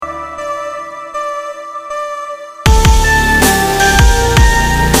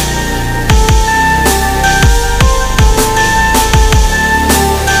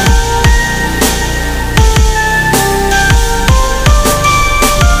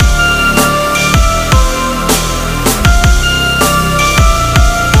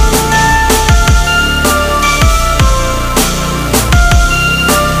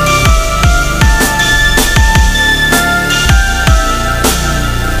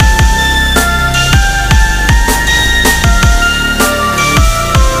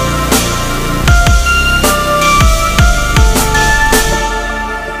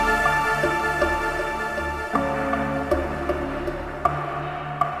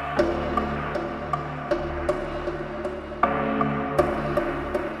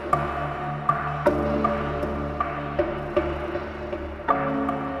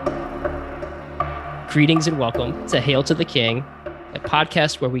Greetings and welcome to Hail to the King, a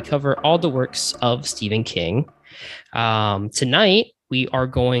podcast where we cover all the works of Stephen King. Tonight, we are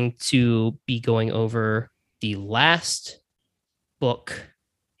going to be going over the last book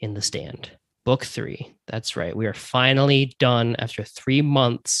in The Stand, book 3. That's right. We are finally done after 3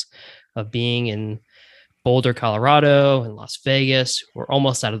 months of being in Boulder, Colorado, and Las Vegas. We're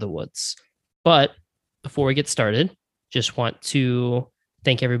almost out of the woods. But before we get started, just want to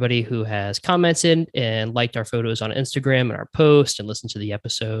thank everybody who has commented and liked our photos on Instagram and our post and listened to the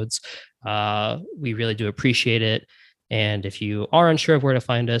episodes. We really do appreciate it. And if you are unsure of where to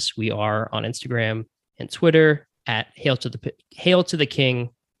find us, we are on Instagram and Twitter at Hail to the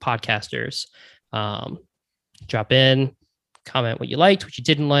King Podcasters. Drop in, comment what you liked, what you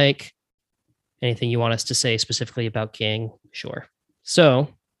didn't like, anything you want us to say specifically about King. Sure. So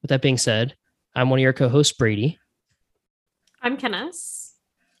with that being said, I'm one of your co-hosts, Brady. I'm Kenneth.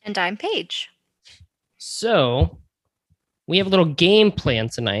 And I'm Paige. So we have a little game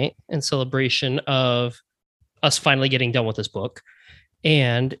planned tonight in celebration of us finally getting done with this book.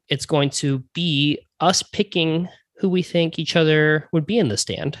 And it's going to be us picking who we think each other would be in The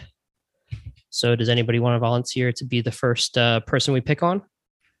Stand. So does anybody want to volunteer to be the first person we pick on?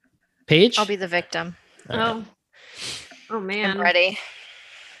 Paige? I'll be the victim. All Oh man. I'm ready.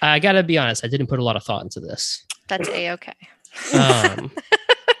 I got to be honest, I didn't put a lot of thought into this. That's A-okay.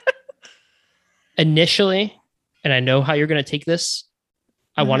 Initially, and I know how you're going to take this,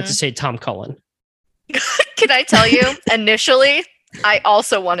 I wanted to say Tom Cullen. Can I tell you, initially, I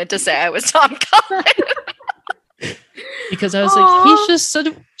also wanted to say I was Tom Cullen. Because I was like, he's just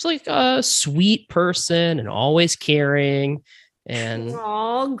like a sweet person and always caring. And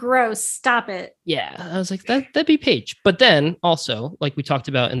Oh, gross. Stop it. yeah, I was like, that'd be Paige. But then also, like we talked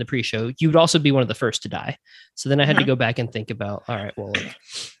about in the pre-show, you'd also be one of the first to die. So then I had to go back and think about, all right, well, like,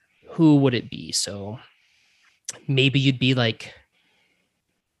 who would it be? So maybe you'd be like,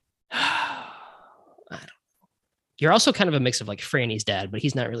 I don't know. You're also kind of a mix of like Franny's dad, but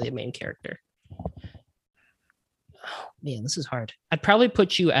he's not really a main character. Oh man, this is hard. I'd probably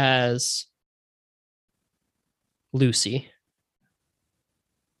put you as Lucy.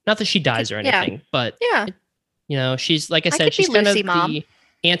 Not that she dies or anything, but Yeah. you know, she's like I I said, could be she's kind Lucy, of Mom. the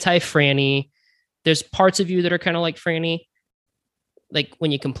anti-Franny. There's parts of you that are kind of like Franny, like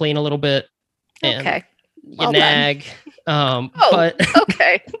when you complain a little bit and Okay. you Well done. nag. Oh. But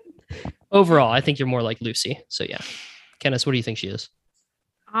Okay. overall, I think you're more like Lucy. So yeah, Kenneth, what do you think she is?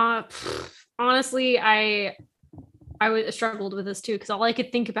 Honestly, I struggled with this too because all I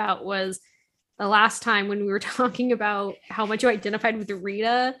could think about was the last time when we were talking about how much you identified with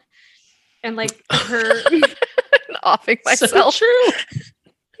Rita and like her. Offing So myself. true.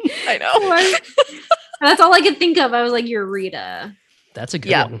 I know. And that's all I could think of. I was like, you're Rita. That's a good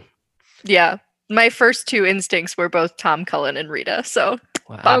Yeah. one. Yeah. My first two instincts were both Tom Cullen and Rita. So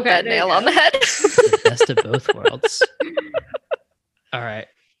Wow. pop Okay, that there you nail go. on the head. The best of both worlds. All right.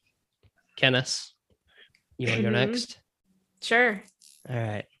 Kenneth, you want to go Mhm. next? Sure. All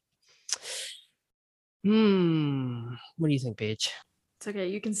right. What do you think, Paige? It's okay.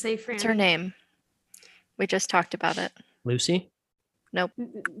 You can say Fran. What's her name? We just talked about it. Lucy?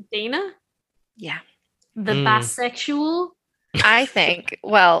 Dana? Yeah. The Mm. bisexual? I think,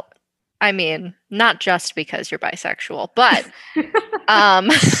 well, I mean, not just because you're bisexual, but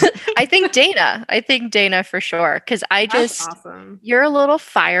I think Dana. I think Dana for sure. Because That's awesome. you're a little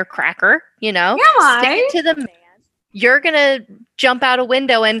firecracker, you know? Am Stick I? it to the man. You're going to jump out a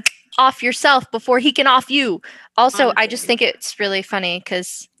window and off yourself before he can off you. Also, I just Honestly. think it's really funny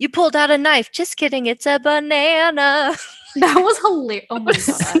because you pulled out a knife. Just kidding. It's a banana. That was hilarious. Oh my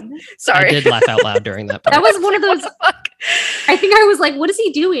god. Sorry. I did laugh out loud during that part. That was one of What those. the fuck? I think I was like, what is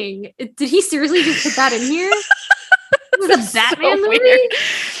he doing? Did he seriously just put that in here? This is a So Batman movie? weird.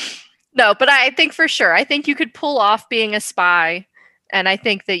 No, but I think for sure. I think you could pull off being a spy. And I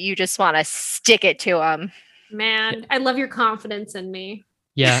think that you just want to stick it to him. Man, I love your confidence in me.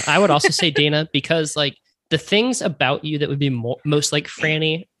 Yeah, I would also say Dana because like the things about you that would be most like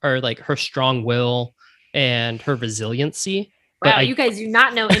Franny are like her strong will and her resiliency. Wow, But you guys do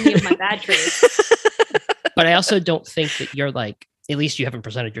not know any of my bad traits. but I also don't think that you're like, at least you haven't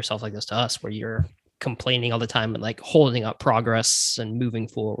presented yourself like this to us where you're complaining all the time and like holding up progress and moving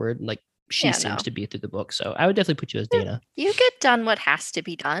forward. Like she Yeah, seems no. to be through the book. So I would definitely put you as Dana. You get done what has to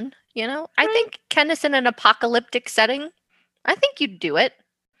be done, you know? I think Kenneth in an apocalyptic setting, I think you'd do it.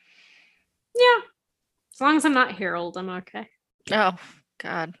 Yeah. As long as I'm not Harold, I'm okay. Oh,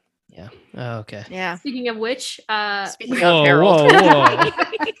 God. Yeah. Oh, okay. Yeah. Speaking of which, Speaking Whoa, of Harold. whoa, whoa.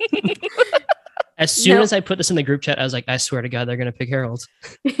 As soon No. as I put this in the group chat, I was like, I swear to God, they're gonna pick Harold.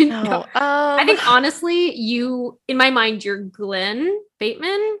 No. No. I think honestly, you in my mind, you're Glenn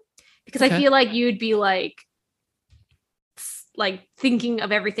Bateman because Okay. I feel like you'd be like thinking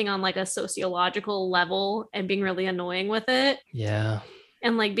of everything on like a sociological level and being really annoying with it Yeah.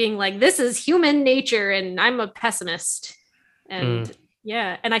 and like being like, this is human nature and I'm a pessimist. And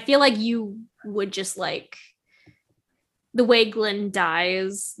yeah, and I feel like you would just like the way Glenn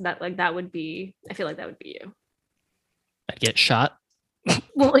dies, that would be, I feel like that would be you. I'd get shot.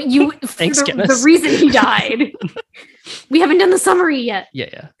 Well, you Thanks, the Guinness. reason he died. We haven't done the summary yet.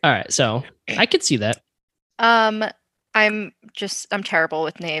 Yeah. All right. So I could see that. I'm terrible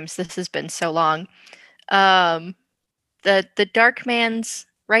with names. This has been so long. The Dark Man's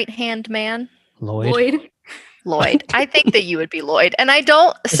right hand man, Lloyd. Lloyd. I think that you would be Lloyd, and I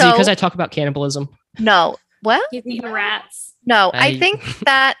don't. Is it So because I talk about cannibalism? no. Well, He's eating rats. no. I I- think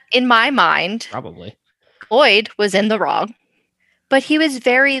that in my mind, Probably. Lloyd was in the wrong, but he was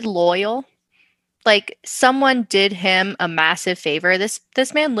very loyal. Like someone did him a massive favor. This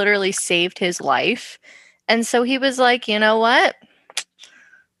man literally saved his life. And so he was like, you know what?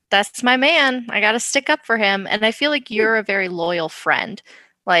 That's my man. I got to stick up for him. And I feel like you're a very loyal friend.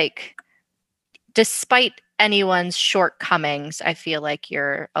 Like despite anyone's shortcomings, I feel like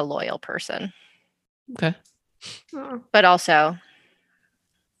you're a loyal person. Okay. Oh, But also,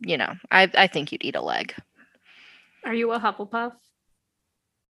 I think you'd eat a leg. are you a Hufflepuff?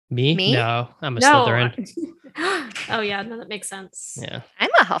 Me? Me? No, I'm a No. Slytherin. Oh yeah, no, that makes sense. Yeah.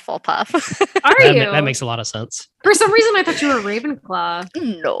 I'm a Hufflepuff. Are That, you? that makes a lot of sense. For some reason, I thought you were a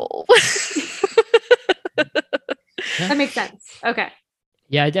Ravenclaw. No. That makes sense. Okay.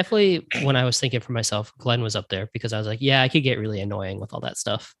 Yeah, I definitely, when I was thinking for myself, Glenn was up there because I was like, yeah, I could get really annoying with all that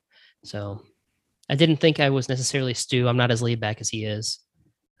stuff. So I didn't think I was necessarily Stu. I'm not as laid back as he is.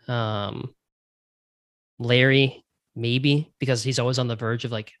 Larry, maybe, because he's always on the verge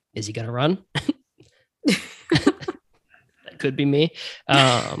of like, is he going to run? That could be me.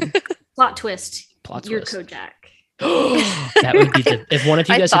 Plot twist. Plot You're twist. Kojak. That would be if one of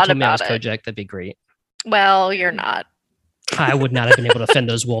you I guys had thought told me I was about it. Kojak, that'd be great. Well, you're not. I would not have been able to fend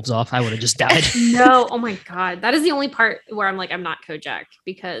those wolves off. I would have just died. No, oh my god, that is the only part where I'm like, I'm not Kojak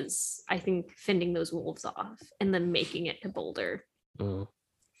because I think fending those wolves off and then making it to Boulder.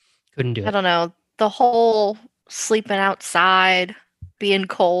 Couldn't do I it. don't know. The whole sleeping outside, being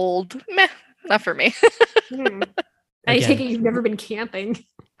cold, meh, not for me. I Again. take it you've never been camping.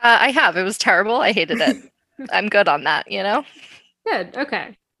 I have. It was terrible. I hated it. I'm good on that, Good.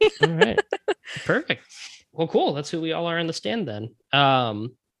 Okay. All right. Perfect. Well, cool. That's who we all are on the stand then.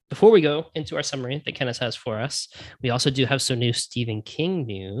 Before we go into our summary that Kenneth has for us, we also do have some new Stephen King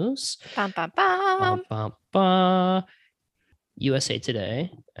news. Bum, bum, bum. Bum, bum. USA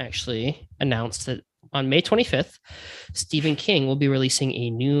Today actually announced that on May 25th, Stephen King will be releasing a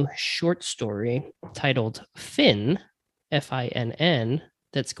new short story titled Finn, Finn,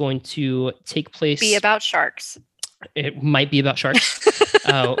 that's going to take place. Be about sharks. It might be about sharks.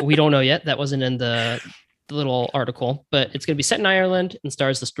 We don't know yet. That wasn't in the little article, but it's going to be set in Ireland and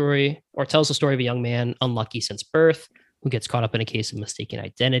tells the story of a young man unlucky since birth who gets caught up in a case of mistaken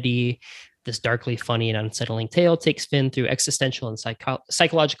identity. This darkly funny and unsettling tale takes Finn through existential and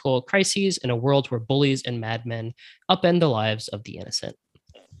psychological crises in a world where bullies and madmen upend the lives of the innocent.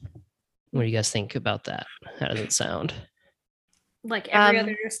 What do you guys think about that? How does it sound? Like every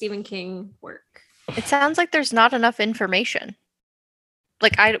other Stephen King work. It sounds like there's not enough information.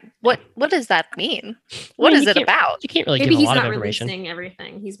 Like what does that mean? What is it about? You can't really Maybe give a he's lot of not information. releasing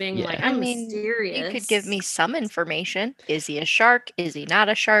everything. He's being Yeah. like, I I'm mean, mysterious. You could give me some information. Is he a shark? Is he not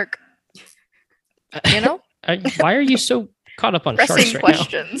a shark? Why are you so caught up on sharks Pressing right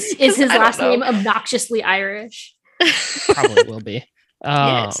questions. Is his I don't last know. name obnoxiously Irish? now? Probably will be.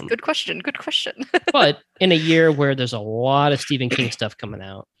 Yes, good question. Good question. But in a year where there's a lot of Stephen King stuff coming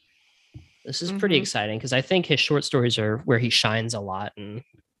out, this is pretty Mhm. exciting because I think his short stories are where he shines a lot and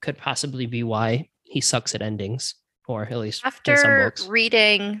could possibly be why he sucks at endings, or at least in some After books.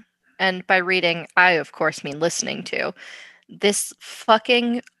 reading, and by reading, I of course mean listening to this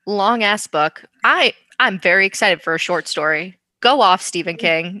fucking long ass book, I'm very excited for a short story. Go off, Stephen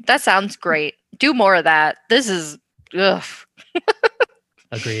King. That sounds great. Do more of that. This is ugh.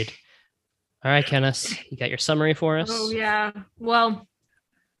 Agreed. All right, Kenneth, you got your summary for us? Oh yeah. Well,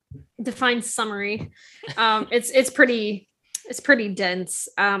 define summary. It's pretty dense.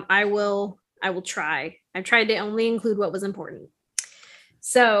 I will try. I've tried to only include what was important.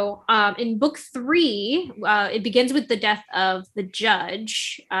 So in book 3, it begins with the death of the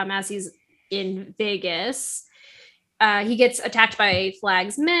judge as he's in Vegas. He gets attacked by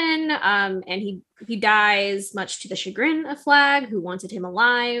Flag's men, and he dies, much to the chagrin of Flag, who wanted him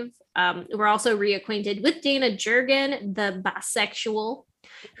alive. We're also reacquainted with Dana Jurgen, the bisexual,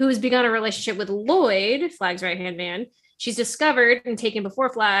 who has begun a relationship with Lloyd, Flag's right-hand man. She's discovered and taken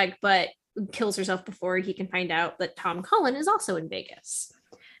before Flag, but kills herself before he can find out that Tom Cullen is also in Vegas.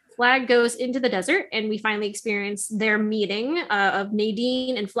 Flag goes into the desert, and we finally experience their meeting of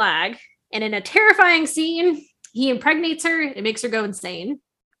Nadine and Flag. And in a terrifying scene, he impregnates her. It makes her go insane.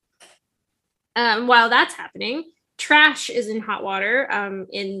 While that's happening, Trash is in hot water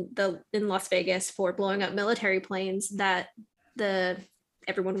in Las Vegas for blowing up military planes that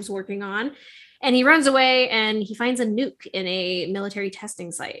everyone was working on. And he runs away and he finds a nuke in a military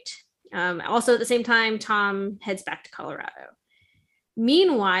testing site. Also, at the same time, Tom heads back to Colorado.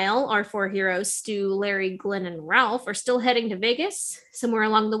 Meanwhile, our four heroes, Stu, Larry, Glenn, and Ralph, are still heading to Vegas. Somewhere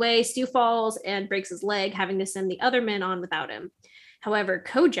along the way, Stu falls and breaks his leg, having to send the other men on without him. However,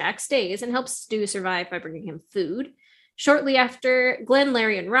 Kojak stays and helps Stu survive by bringing him food. Shortly after, Glenn,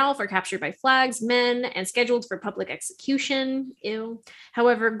 Larry, and Ralph are captured by Flag's men and scheduled for public execution. Ew.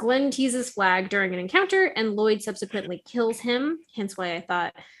 However, Glenn teases Flag during an encounter, and Lloyd subsequently kills him, hence why I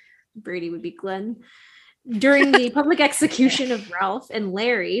thought Brady would be Glenn. During the public execution of Ralph and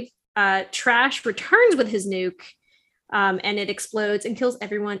Larry, Trash returns with his nuke, and it explodes and kills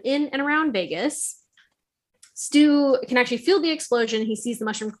everyone in and around Vegas. Stu can actually feel the explosion. He sees the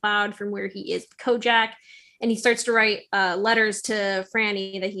mushroom cloud from where he is with Kojak, and he starts to write letters to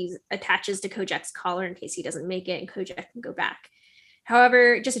Franny that he attaches to Kojak's collar in case he doesn't make it and Kojak can go back.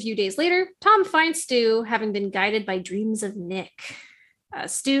 However, just a few days later, Tom finds Stu having been guided by dreams of Nick.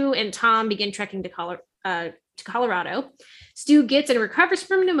 Stu and Tom begin trekking to Colorado. Stu gets and recovers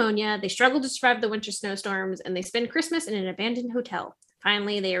from pneumonia. They struggle to survive the winter snowstorms, and they spend Christmas in an abandoned hotel.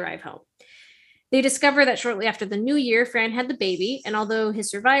 Finally, they arrive home. They discover that shortly after the new year, Fran had the baby, and although his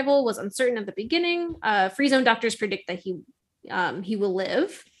survival was uncertain at the beginning, Free Zone doctors predict that he will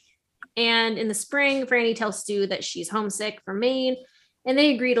live. And in the spring, Franny tells Stu that she's homesick from Maine, and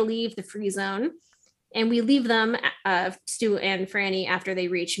they agree to leave the Free Zone. And we leave them, Stu and Franny, after they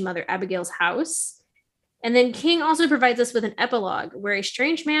reach Mother Abigail's house. And then King also provides us with an epilogue where a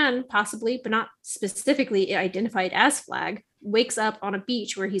strange man, possibly, but not specifically identified as Flag, wakes up on a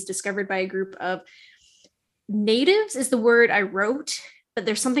beach where he's discovered by a group of natives, is the word I wrote, but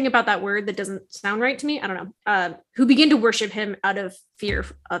there's something about that word that doesn't sound right to me. I don't know. Who begin to worship him out of fear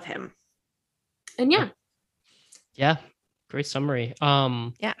of him. And yeah. Yeah. Great summary.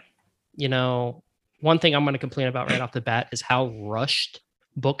 Yeah. You know, one thing I'm going to complain about right off the bat is how rushed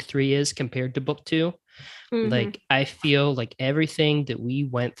book 3 is compared to book 2. Mm-hmm. Like, I feel like everything that we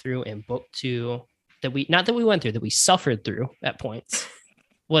went through in book 2 that we suffered through at points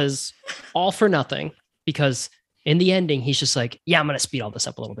was all for nothing, because in the ending, he's just like, yeah, I'm going to speed all this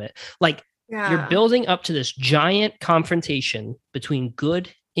up a little bit. Like, you're building up to this giant confrontation between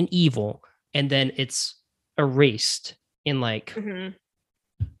good and evil, and then it's erased in like,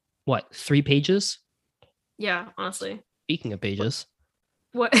 what, 3 pages? Yeah, honestly. Speaking of pages.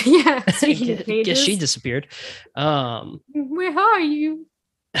 What? Yeah. Speaking of pages. Guess she disappeared. Where are you?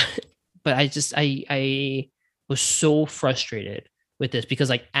 But I was so frustrated with this, because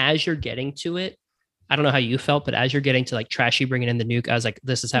like, as you're getting to it, I don't know how you felt, but as you're getting to like Trashy bringing in the nuke, I was like,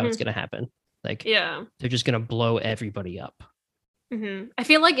 this is how it's going to happen. Like, yeah, they're just going to blow everybody up. I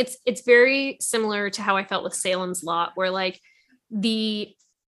feel like it's very similar to how I felt with Salem's Lot, where like the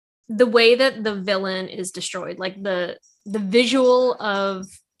way that the villain is destroyed, like the visual of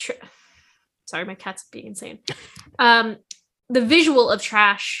sorry, my cat's being insane. The visual of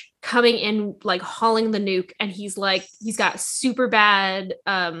Trash coming in, like hauling the nuke, and he's got super bad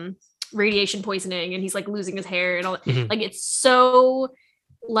radiation poisoning, and he's like losing his hair and all that. Like, it's so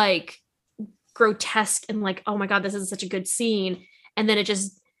like grotesque and like, oh my god, this is such a good scene. And then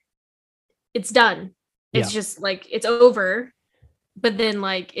it's done. It's just like, it's over. But then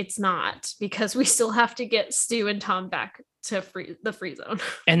like, it's not, because we still have to get Stu and Tom back to the Free Zone.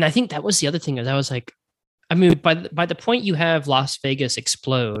 And I think that was the other thing, is I was like, I mean, by the point you have Las Vegas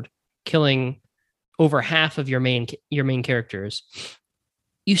explode, killing over half of your main characters,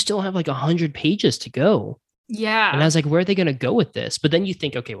 you still have like 100 pages to go. Yeah. And I was like, where are they going to go with this? But then you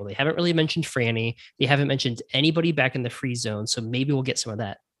think, okay, well, they haven't really mentioned Franny. They haven't mentioned anybody back in the Free Zone. So maybe we'll get some of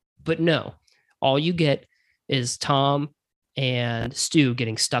that. But no, all you get is Tom and Stu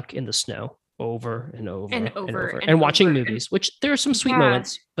getting stuck in the snow over and over and over and watching movies, which there are some sweet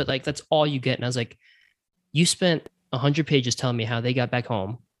moments, but like, that's all you get. And I was like, you spent 100 pages telling me how they got back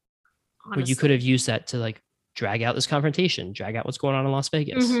home. Honestly. But you could have used that to like drag out this confrontation, drag out what's going on in Las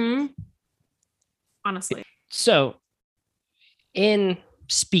Vegas. Honestly. So in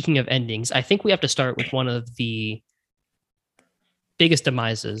speaking of endings, I think we have to start with one of the biggest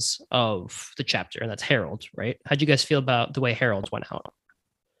demises of the chapter, and that's Harold, right? How'd you guys feel about the way Harold went out?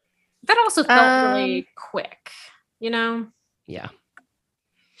 That also felt really quick, you know? Yeah.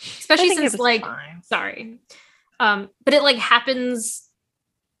 Especially since like fine. sorry. But it like happens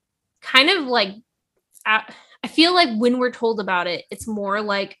kind of like I feel like when we're told about it, it's more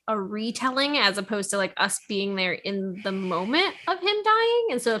like a retelling as opposed to like us being there in the moment of him dying.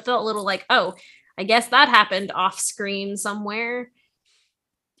 And so it felt a little like, oh, I guess that happened off screen somewhere.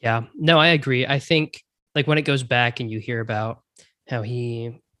 Yeah. No, I agree. I think like when it goes back and you hear about how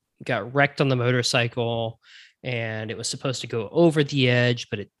he got wrecked on the motorcycle and it was supposed to go over the edge,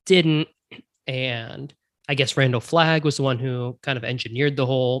 but it didn't. And I guess Randall Flagg was the one who kind of engineered the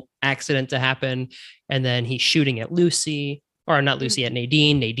whole accident to happen. And then he's shooting at Lucy, or not Lucy, at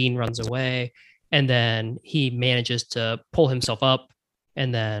Nadine. Nadine runs away. And then he manages to pull himself up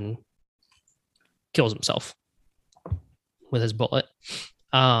and then kills himself with his bullet.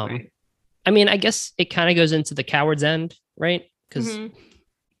 Right. I mean, I guess it kind of goes into the coward's end, right? Because, Mhm.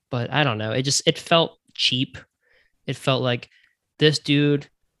 but I don't know. It felt cheap. It felt like this dude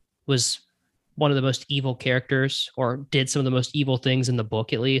was one of the most evil characters, or did some of the most evil things in the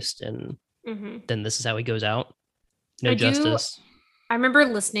book, at least. And Mhm. then this is how he goes out. No I do- justice. I remember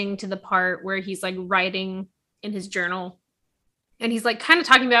listening to the part where he's like writing in his journal and he's like kind of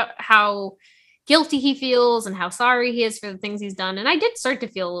talking about how guilty he feels and how sorry he is for the things he's done. And I did start to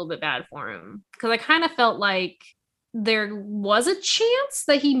feel a little bit bad for him because I kind of felt like there was a chance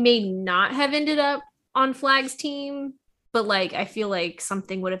that he may not have ended up on Flagg's team, but like I feel like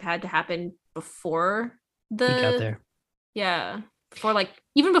something would have had to happen before He got there. yeah, before like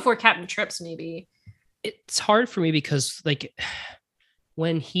even before Captain Trips maybe. It's hard for me because like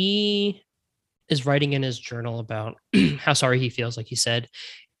when he is writing in his journal about how sorry he feels, like he said,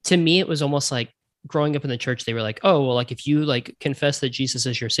 to me it was almost like growing up in the church, they were like, oh well, like if you like confess that Jesus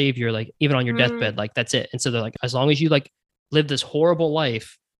is your savior, like even on your deathbed, like that's it. And so they're like, as long as you like live this horrible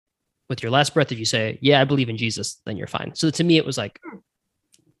life, with your last breath, if you say, yeah, I believe in Jesus, then you're fine. So to me it was like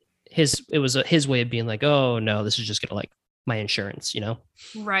his way of being like, oh no, this is just gonna like my insurance, you know?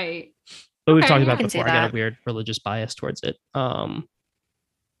 Right. But we've Okay, talked yeah, about I can see before, I got that. a weird religious bias towards it.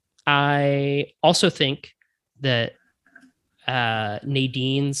 I also think that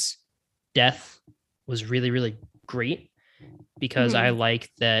Nadine's death was really, really great because I like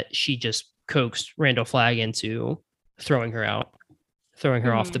that she just coaxed Randall Flagg into throwing her out, throwing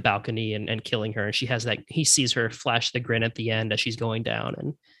her off the balcony and killing her. And she has that, he sees her flash the grin at the end as she's going down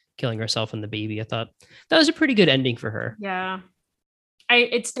and killing herself and the baby. I thought that was a pretty good ending for her. Yeah.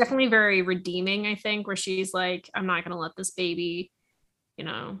 It's definitely very redeeming, I think, where she's like, I'm not gonna let this baby, you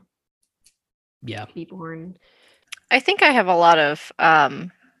know, Yeah. be born. I think I have a lot of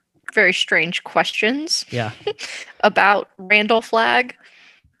very strange questions Yeah. about Randall Flagg.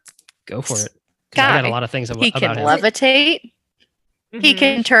 Go for it. 'Cause I got a Guy. lot of things He about can him. levitate. He Mhm.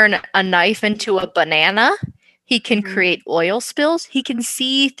 can turn a knife into a banana. He can Mhm. create oil spills. He can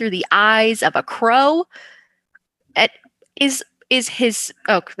see through the eyes of a crow. Is his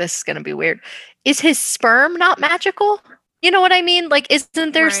this is gonna be weird. Is his sperm not magical? You know what I mean? Like,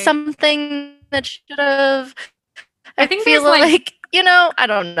 isn't there Right. something that should have? I think feel there's, like I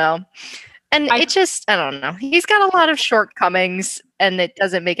don't know. And I- it just, I don't know. He's got a lot of shortcomings, and it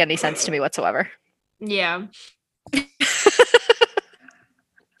doesn't make any sense to me whatsoever. Yeah.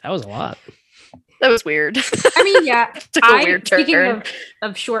 That was a lot. That was weird. I mean, yeah. Took a weird Speaking turn.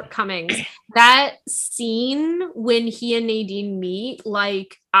 of shortcomings, that scene when he and Nadine meet,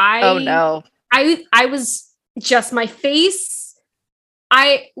 like Oh no. I was just my face.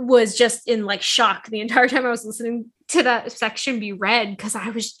 I was just in like shock the entire time I was listening to that section be read because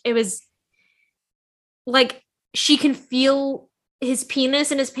it was like she can feel his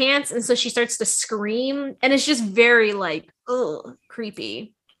penis in his pants, and so she starts to scream, and it's just very like, ugh,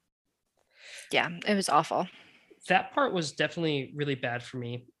 creepy. Yeah, it was awful. That part was definitely really bad for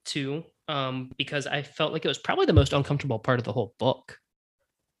me too, because I felt like it was probably the most uncomfortable part of the whole book.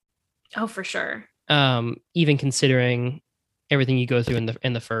 Oh, for sure. Even considering everything you go through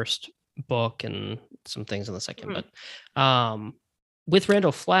in the first book and some things in the second, but with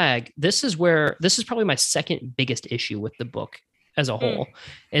Randall Flagg, this is probably my second biggest issue with the book as a whole,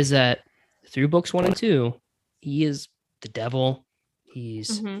 is that through books 1 and 2, he is the devil.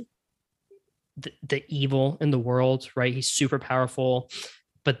 He's the evil in the world, right? He's super powerful,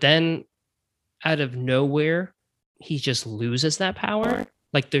 but then out of nowhere, he just loses that power.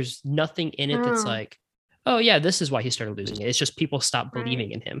 Like there's nothing in it that's like, oh yeah, this is why he started losing it. It's just people stop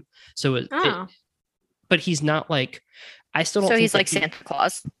believing in him. So but he's not like, I still don't So think he's that like Santa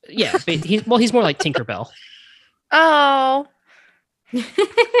Claus. yeah, but he's more like Tinkerbell. Oh,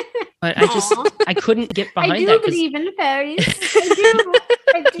 But Aw. I couldn't get I behind do that because believe in fairies. I do.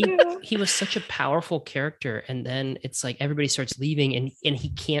 I do. he was such a powerful character, and then it's like everybody starts leaving, and he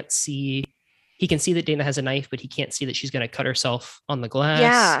can't see. He can see that Dana has a knife, but he can't see that she's going to cut herself on the glass.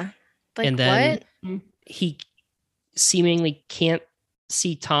 yeah. Like And then what? he seemingly can't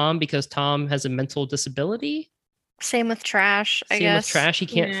see Tom because Tom has a mental disability. Same with trash, I Same guess. with trash. He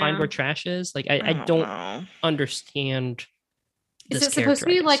can't find Yeah. where trash is. Like I don't know. understand Is this it supposed to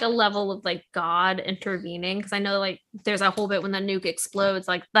character, be I like guess. a level of like God intervening? Because I know like there's a whole bit when the nuke explodes,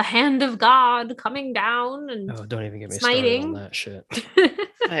 like the hand of God coming down and Oh, don't even get me started on smiting. that shit.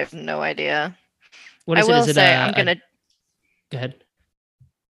 I have no idea. What I is it? will Is it say I'm gonna. go ahead.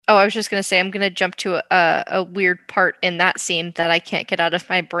 Oh, I was just gonna say I'm gonna jump to a weird part in that scene that I can't get out of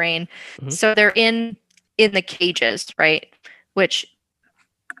my brain. Mhm. So they're in the cages, right? Which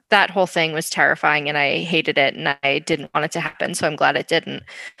that whole thing was terrifying, and I hated it, and I didn't want it to happen. So I'm glad it didn't.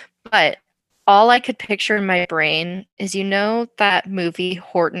 But all I could picture in my brain is, you know, that movie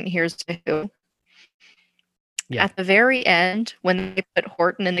Horton Hears a Who. Yeah. At the very end, when they put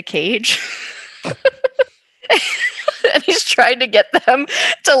Horton in the cage, and he's trying to get them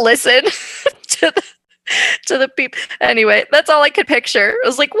to listen to the people. Anyway, that's all I could picture. I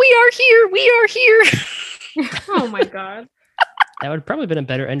was like, "We are here. We are here." Oh my God. That would probably been a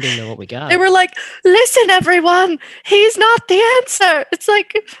better ending than what we got. They were like, "Listen, everyone, he's not the answer." It's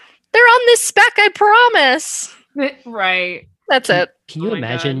like they're on this spec. I promise. Right. That's it. Can you Oh my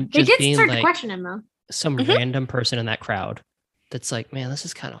imagine God. They just did being start to like question him though. some Mhm. random person in that crowd that's like, man, this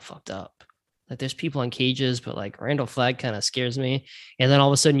is kind of fucked up. Like there's people in cages, but like Randall Flagg kind of scares me. And then all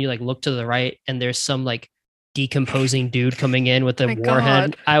of a sudden you like look to the right and there's some like decomposing dude coming in with a My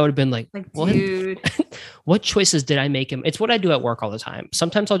warhead. God. I would have been like, Like, what? dude. What choices did I make him? It's what I do at work all the time.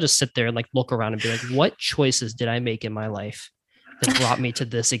 Sometimes I'll just sit there and like look around and be like, what choices did I make in my life that brought me to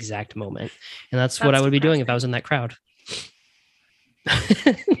this exact moment? And that's what I That's would be doing if I was in that crowd.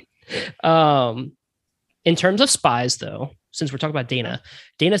 In terms of spies, though, since we're talking about Dana,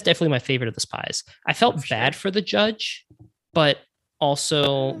 Dana's definitely my favorite of the spies. I felt bad for the judge, but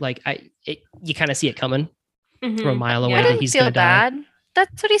also like you kind of see it coming from a Mhm. mile away I Yeah. that didn't he's feel gonna die. bad.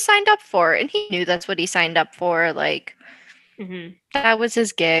 That's what he signed up for, and he knew that's what he signed up for. Like Mhm. that was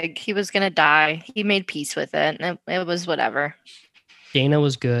his gig. He was gonna die. He made peace with it, and it was whatever. Dana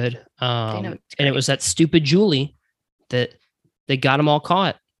was good. was And it great. was that stupid Julie that they got them all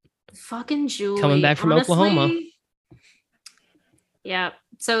caught. Fucking Julie. Coming back from Oklahoma. Honestly, yeah.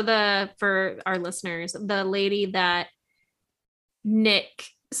 So for our listeners, the lady that Nick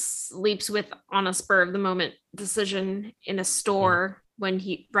sleeps with on a spur of the moment decision in a store when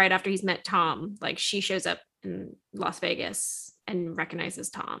right after he's met Tom, like she shows up in Las Vegas and recognizes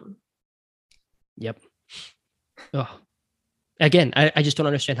Tom. Yep. Oh. Again, I just don't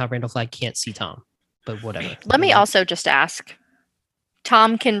understand how Randall Flagg can't see Tom, but whatever. Let me also just ask.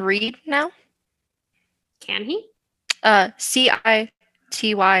 Tom can read now? Can he?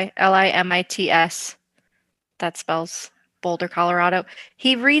 CITYLIMITS. That spells Boulder, Colorado.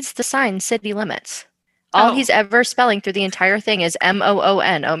 He reads the sign city limits. All Oh. he's ever spelling through the entire thing is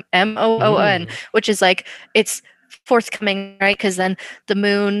MOON, MOON, which is like it's forthcoming, right? Because then the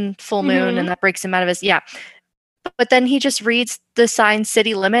moon, full moon, Mhm. and that breaks him out of his But then he just reads the sign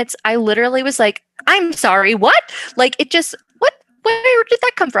city limits. I literally was like, I'm sorry, what? Like it just what? Where did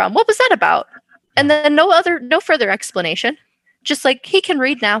that come from? What was that about? And then no further explanation. Just like he can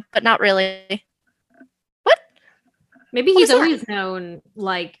read now, but not really. Maybe What he's is that? always known,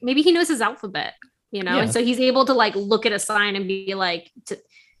 like maybe he knows his alphabet, you know, Yeah. and so he's able to like look at a sign and be like,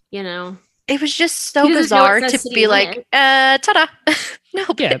 you know, It was just so He doesn't know it bizarre says to city be like, limit. ta-da. No,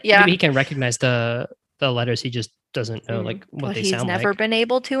 but Yeah, yeah. maybe he can recognize the letters. He just doesn't know Mhm. like what But they he's sound never like. been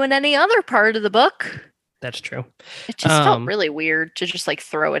able to in any other part of the book. That's true. It just Um, felt really weird to just like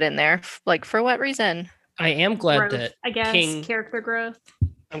throw it in there. Like for what reason? I am glad growth, that I guess King. character growth.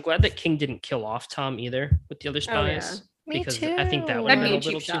 I'm glad that King didn't kill off Tom either with the other Oh, yeah. spies. Me Because too. I think that would That'd have be been a a cheap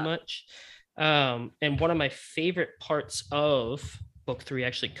little too shot. much. And one of my favorite parts of book 3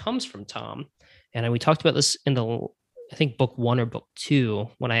 actually comes from Tom. And we talked about this in I think book 1 or book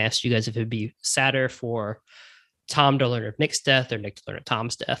 2, when I asked you guys if it'd be sadder for Tom to learn of Nick's death or Nick to learn of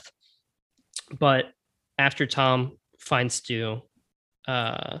Tom's death. But after Tom finds Stu,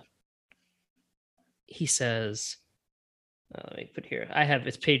 he says, let me put here.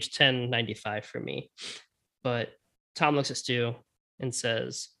 It's page 1095 for me. But Tom looks at Stu and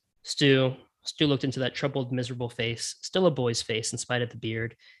says, Stu looked into that troubled, miserable face, still a boy's face in spite of the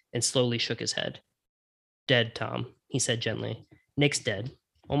beard, and slowly shook his head. Dead, Tom, he said gently. Nick's dead,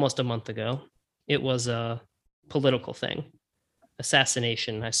 almost a month ago. It was a political thing.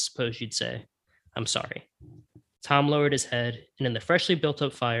 Assassination, I suppose you'd say. I'm sorry. Tom lowered his head, and in the freshly built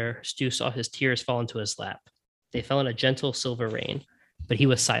up fire, Stu saw his tears fall into his lap. They fell in a gentle silver rain, but he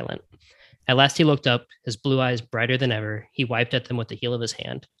was silent. At last he looked up, his blue eyes brighter than ever. He wiped at them with the heel of his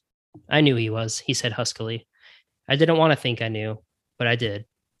hand. I knew he was, he said huskily. I didn't want to think I knew, but I did.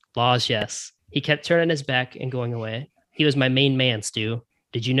 Laws, yes. He kept turning his back and going away. He was my main man, Stu.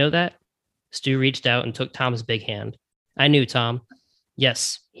 Did you know that? Stu reached out and took Tom's big hand. I knew, Tom.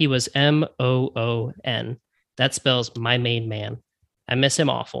 Yes, he was MOON. That spells my main man. I miss him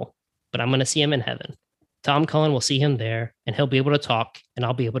awful, but I'm going to see him in heaven. Tom Cullen will see him there, and he'll be able to talk, and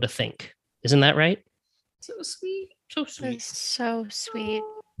I'll be able to think. Isn't that right? So sweet. So sweet. That's so sweet.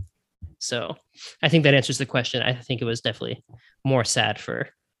 So I think that answers the question. I think it was definitely more sad for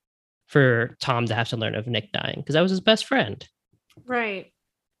Tom to have to learn of Nick dying because that was his best friend. Right.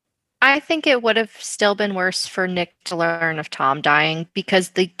 I think it would have still been worse for Nick to learn of Tom dying because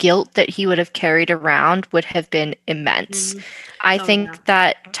the guilt that he would have carried around would have been immense. I think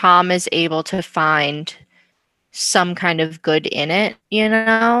that Tom is able to find some kind of good in it, you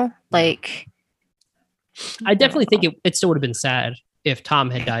know? Like, I definitely think it still would have been sad if Tom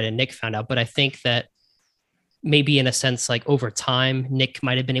had died and Nick found out, but I think that maybe in a sense, like over time, Nick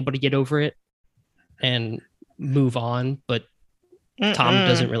might have been able to get over it and move on, but Tom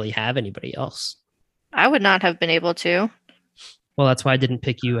doesn't really have anybody else. I would not have been able to. Well, that's why I didn't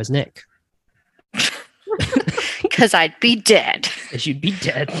pick you as Nick. Because I'd be dead. Because you'd be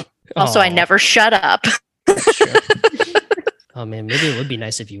dead. Also, I never shut up. Sure. Oh man, maybe it would be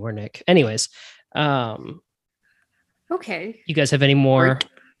nice if you were Nick. Anyways, okay. You guys have any more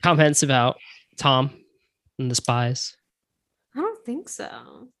comments about Tom and the spies? I don't think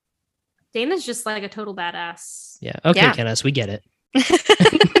so. Dana's just like a total badass. Yeah. Okay, Yeah. Kenneth, we get it.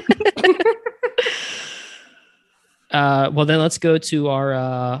 Well, then let's go to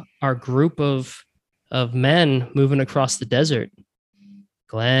our group of men moving across the desert.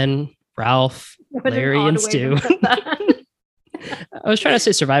 Glenn, Ralph, Larry, and Stu. I was trying to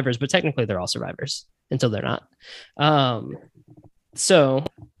say survivors, but technically they're all survivors until they're not. So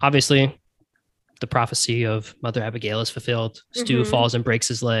obviously the prophecy of Mother Abigail is fulfilled. Stu falls and breaks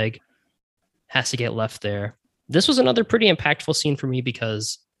his leg, has to get left there. This was another pretty impactful scene for me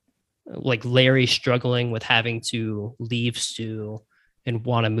because like Larry struggling with having to leave Stu and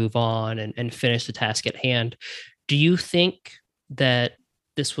want to move on and finish the task at hand. Do you think that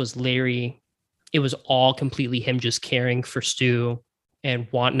this was Larry? It was all completely him just caring for Stu and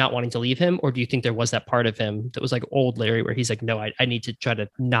not wanting to leave him? Or do you think there was that part of him that was like old Larry where he's like, no, I need to try to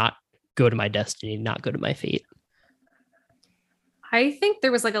not go to my destiny, not go to my fate? I think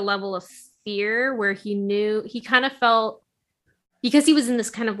there was like a level of fear where he kind of felt, because he was in this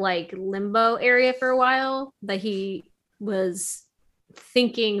kind of like limbo area for a while, that he was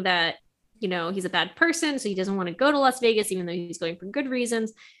thinking that, you know, he's a bad person, so he doesn't want to go to Las Vegas, even though he's going for good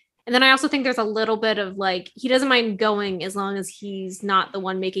reasons. And then I also think there's a little bit of like, he doesn't mind going as long as he's not the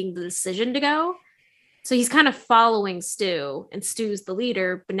one making the decision to go. So he's kind of following Stu, and Stu's the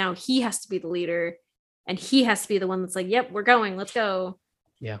leader, but now he has to be the leader and he has to be the one that's like, yep, we're going, let's go.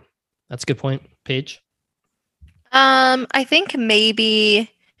 Yeah, that's a good point. Paige? I think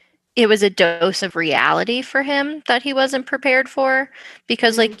maybe it was a dose of reality for him that he wasn't prepared for,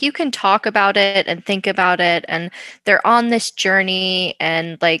 because like you can talk about it and think about it and they're on this journey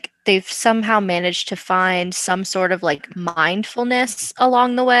and like they've somehow managed to find some sort of like mindfulness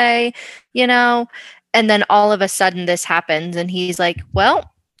along the way, you know, and then all of a sudden this happens and he's like,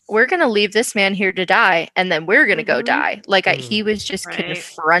 well, we're going to leave this man here to die and then we're going to go die. Like he was just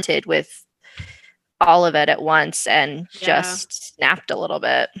confronted with all of it at once and just snapped a little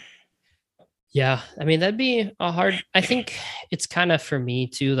bit. Yeah, I mean, that'd be a hard, I think it's kind of for me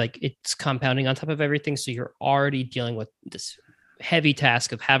too, like it's compounding on top of everything. So you're already dealing with this heavy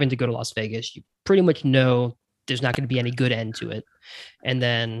task of having to go to Las Vegas. You pretty much know there's not going to be any good end to it. And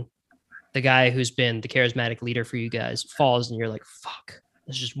then the guy who's been the charismatic leader for you guys falls and you're like, fuck,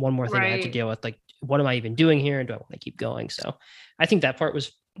 there's just one more thing I have to deal with. Like, what am I even doing here? And do I want to keep going? So I think that part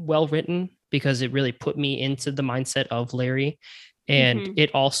was well written because it really put me into the mindset of Larry. And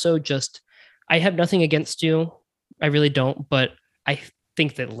it also just, I have nothing against Stu. I really don't. But I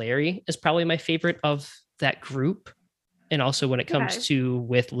think that Larry is probably my favorite of that group. And also when it comes to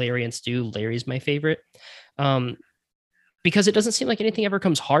with Larry and Stu, Larry's my favorite. Because it doesn't seem like anything ever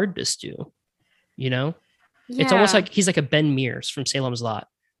comes hard to Stu, you know? Yeah. It's almost like he's like a Ben Mears from Salem's Lot,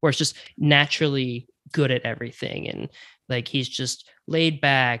 where it's just naturally good at everything. And Like he's just laid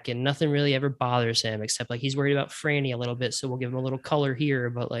back and nothing really ever bothers him except like he's worried about Franny a little bit, so we'll give him a little color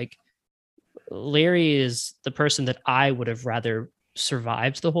here. But like Larry is the person that I would have rather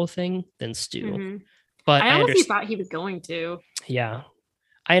survived the whole thing than Stu. Mhm. But I honestly thought he was going to. yeah,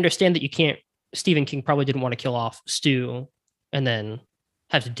 I understand that you can't. Stephen King probably didn't want to kill off Stu and then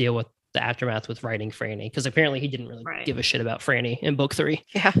have to deal with the aftermath with writing Franny, because apparently he didn't really give a shit about Franny in book 3.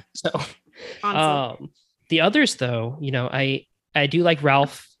 Yeah. So, the others though, you know, I do like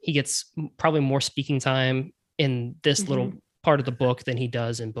Ralph. He gets probably more speaking time in this little part of the book than he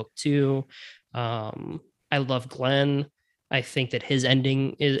does in book 2. I love Glenn. I think that his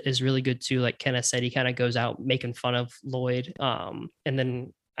ending is really good too. Like Kenneth said, he kind of goes out making fun of Lloyd. And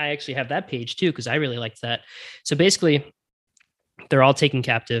then I actually have that page too, because I really liked that. So basically, they're all taken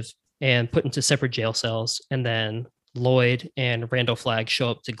captive and put into separate jail cells. And then Lloyd and Randall Flagg show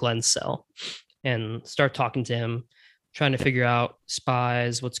up to Glenn's cell and start talking to him, trying to figure out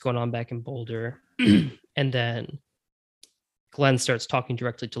spies, what's going on back in Boulder. And then Glenn starts talking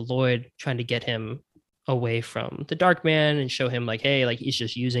directly to Lloyd, trying to get him away from the Dark Man and show him like, hey, like he's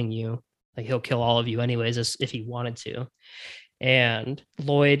just using you. Like he'll kill all of you anyways if he wanted to. And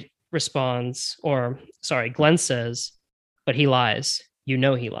Lloyd responds, Glenn says, but he lies. You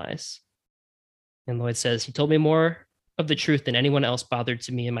know he lies. And Lloyd says, he told me more of the truth than anyone else bothered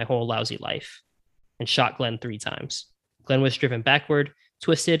to me in my whole lousy life, and shot Glenn 3 times. Glenn was driven backward,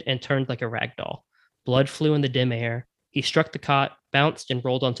 twisted, and turned like a rag doll. Blood flew in the dim air. He struck the cot, bounced, and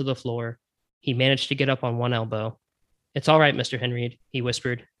rolled onto the floor. He managed to get up on one elbow. It's all right, Mr. Henry, he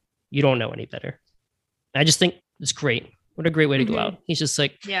whispered. You don't know any better. I just think it's great. What a great way to go out. He's just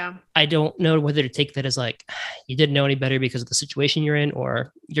like, yeah, I don't know whether to take that as like, you didn't know any better because of the situation you're in,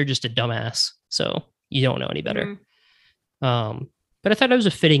 or you're just a dumbass, so you don't know any better. But I thought it was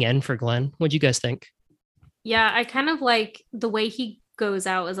a fitting end for Glenn. What'd you guys think? Yeah, I kind of like the way he goes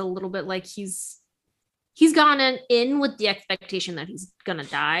out is a little bit like he's gone in with the expectation that he's gonna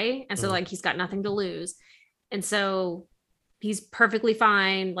die, and so like he's got nothing to lose, and so he's perfectly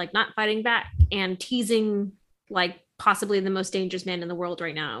fine, like not fighting back and teasing like possibly the most dangerous man in the world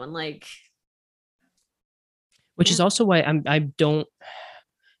right now, and like, which is also why I don't.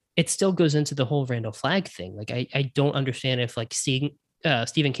 It still goes into the whole Randall Flagg thing. Like I don't understand if like Stephen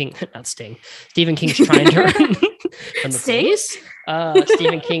King, not Sting, Stephen King's trying to from the place.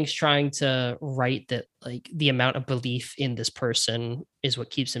 Stephen King's trying to write that like the amount of belief in this person is what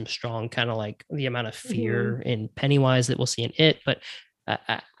keeps him strong, kind of like the amount of fear in Pennywise that we'll see in it. But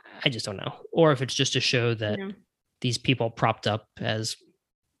I just don't know, or if it's just to show that these people propped up as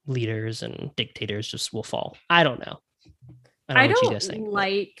leaders and dictators just will fall. I don't know. I don't know what you guys think,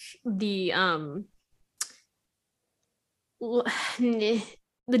 like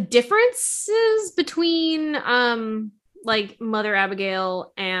the differences between like Mother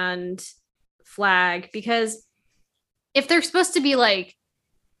Abigail and Flagg, because if they're supposed to be like,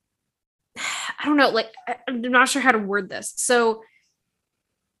 I don't know, like I'm not sure how to word this. So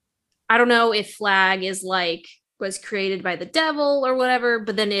I don't know if Flagg is like was created by the devil or whatever,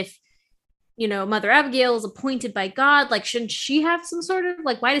 but then if, you know, Mother Abigail is appointed by God, like shouldn't she have some sort of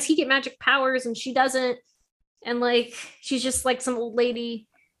like, why does he get magic powers and she doesn't? And like she's just like some old lady.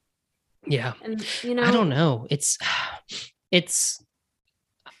 Yeah. And you know, I don't know. It's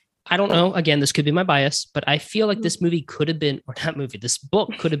I don't know. Again, this could be my bias, but I feel like this movie could have been, or not movie, this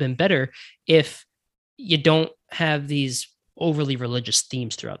book could have been better if you don't have these overly religious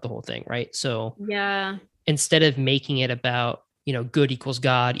themes throughout the whole thing, right? So yeah, instead of making it about, you know, good equals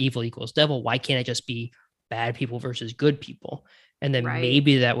God, evil equals devil, why can't it just be bad people versus good people? And then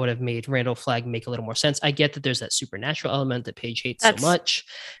maybe that would have made Randall Flagg make a little more sense. I get that there's that supernatural element that Paige hates so much.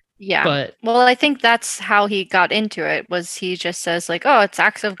 Yeah. But well, I think that's how he got into it, was he just says like, oh, it's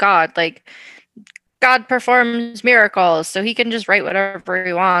acts of God. Like God performs miracles, so he can just write whatever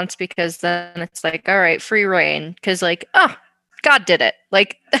he wants, because then it's like, all right, free reign. Because like, oh, God did it.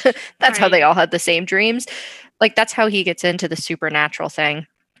 Like that's how they all had the same dreams. Like that's how he gets into the supernatural thing.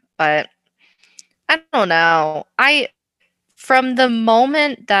 But I don't know. From the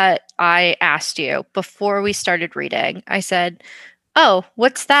moment that I asked you before we started reading, I said, oh,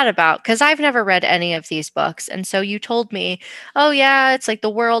 what's that about? Because I've never read any of these books. And so you told me, oh, yeah, it's like the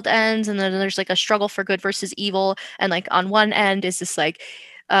world ends and then there's like a struggle for good versus evil. And like on one end is this like,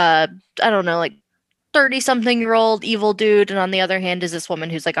 I don't know, like 30-something-year-old evil dude. And on the other hand is this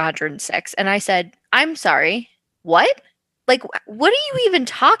woman who's like 106. And I said, I'm sorry, what? Like, what are you even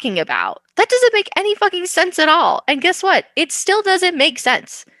talking about? That doesn't make any fucking sense at all. And guess what? It still doesn't make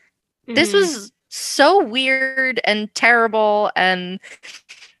sense. This was so weird and terrible, and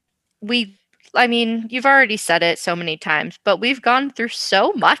we I mean, you've already said it so many times, but we've gone through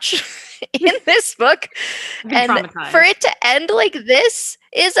so much in this book. I've been And traumatized. for it to end like this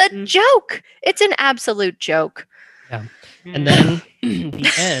is a Mm. joke. It's an absolute joke. And then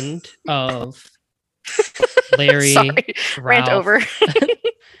the end of Larry, Sorry, rant Ralph, over.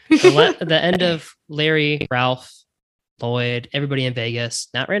 the end of Larry, Ralph, Lloyd, everybody in Vegas,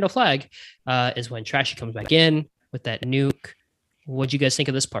 not Randall Flagg, is when Trashy comes back in with that nuke. What'd you guys think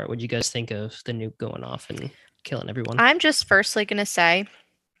of this part? What'd you guys think of the nuke going off and killing everyone? I'm just firstly going to say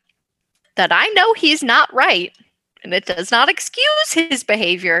that I know he's not right, and it does not excuse his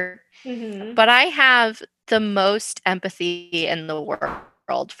behavior, Mhm. but I have the most empathy in the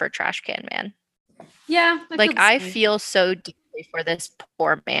world for Trash Can Man. Yeah. Like, I the same. feel so deeply for this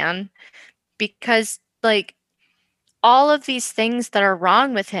poor man because, like, all of these things that are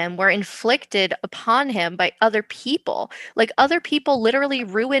wrong with him were inflicted upon him by other people. Like, other people literally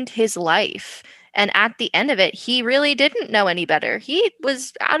ruined his life. And at the end of it, he really didn't know any better. He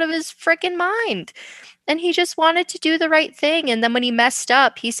was out of his freaking mind. And he just wanted to do the right thing. And then when he messed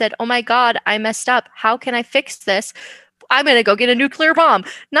up, he said, "Oh my God, I messed up. How can I fix this? I'm going to go get a nuclear bomb."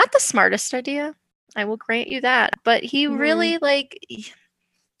 Not the smartest idea. I will grant you that. But he really, like,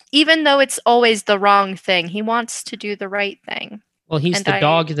 even though it's always the wrong thing, he wants to do the right thing. Well, he's And the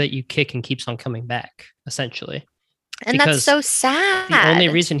dog that you kick and keeps on coming back, essentially. And Because that's so sad. The only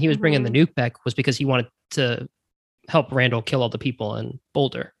reason he was bringing the nuke back was because he wanted to help Randall kill all the people in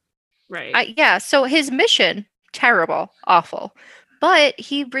Boulder. Right. Yeah, so his mission, terrible, awful. But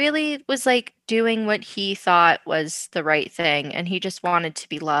he really was like doing what he thought was the right thing, and he just wanted to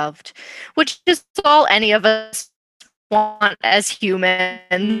be loved, which is all any of us want as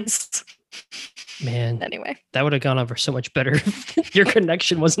humans. Man, Anyway, that would have gone over so much better if your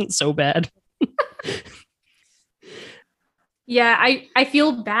connection wasn't so bad. Yeah, I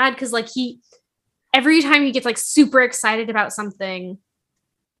feel bad because like every time he gets like super excited about something,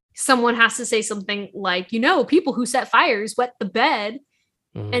 someone has to say something like, people who set fires wet the bed.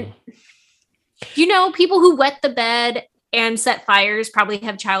 And people who wet the bed and set fires probably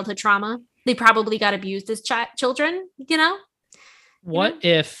have childhood trauma. They probably got abused as children, What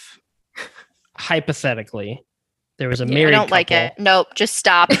if, hypothetically, there was a I married don't like couple? it. Nope, just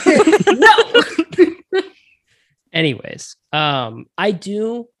stop. No. Anyways, I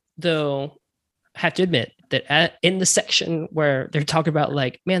do though have to admit that in the section where they're talking about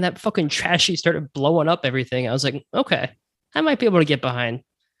like, man, that fucking Trashy started blowing up everything, I was like, okay, I might be able to get behind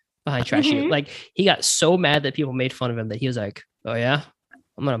Trashy. Mhm. Like, he got so mad that people made fun of him that he was like, oh yeah,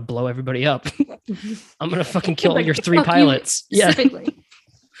 I'm gonna blow everybody up. I'm gonna fucking kill Like, your 3 fuck you pilots. Yeah. specifically.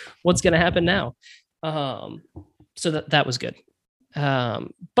 What's gonna happen now? So that was good.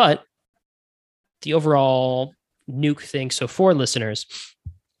 But the overall nuke thing. So for listeners,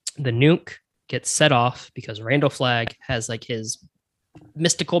 the nuke gets set off because Randall Flagg has like his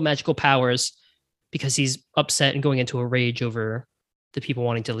mystical magical powers because he's upset and going into a rage over the people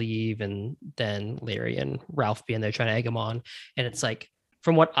wanting to leave, and then Larry and Ralph being there trying to egg him on. And it's like,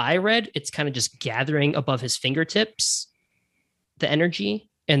 from what I read, it's kind of just gathering above his fingertips, the energy.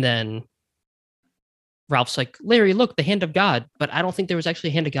 And then Ralph's like, Larry, look, the hand of God. But I don't think there was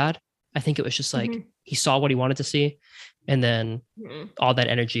actually a hand of God. I think it was just like he saw what he wanted to see. And then all that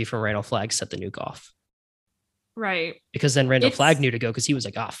energy from Randall Flagg set the nuke off. Right. Because then Randall Flagg knew to go because he was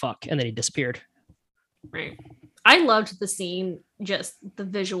like, ah, fuck. And then he disappeared. Right. I loved the scene, just the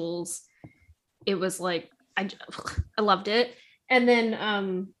visuals. It was like, I loved it. And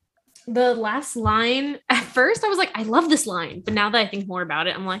then the last line, at first I was like, I love this line. But now that I think more about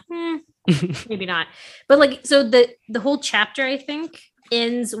it, I'm like, maybe not. But like, so the whole chapter, I think,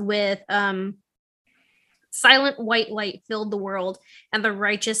 ends with silent white light filled the world, and the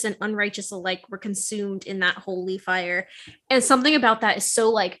righteous and unrighteous alike were consumed in that holy fire. And something about that is so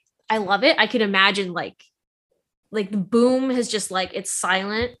like, I love it. I could imagine like the boom has just like, it's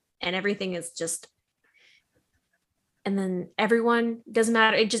silent and everything is just, and then everyone, doesn't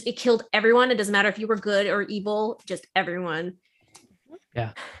matter, it killed everyone. It doesn't matter if you were good or evil, just everyone.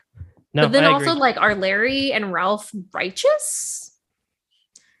 Yeah. No, but then I also agree. like, are Larry and Ralph righteous?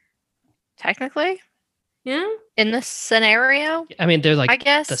 Technically, Yeah. in this scenario, I mean, they're like, I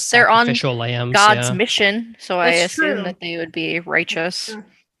guess the they're on sacrificial lambs. God's yeah. mission, so I That's assume true. that they would be righteous.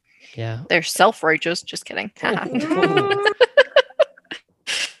 Yeah. They're self-righteous. Just kidding.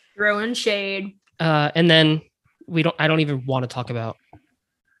 Throwing shade. And then I don't even want to talk about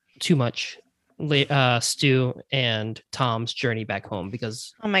too much Stu and Tom's journey back home,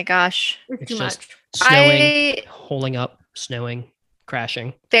 because Oh my gosh. It's it's too just much. snowing, holding up, snowing,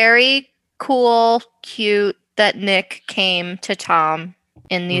 crashing. Very cool, cute that Nick came to Tom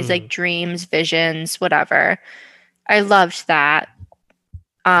in these like dreams, visions, whatever. I loved that.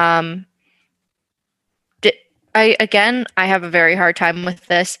 I have a very hard time with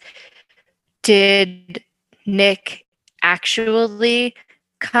this. Did Nick actually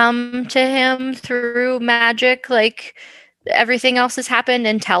come to him through magic, like everything else has happened,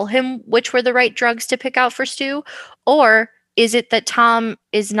 and tell him which were the right drugs to pick out for Stu? Or is it that Tom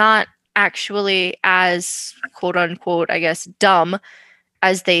is not actually as quote unquote, I guess, dumb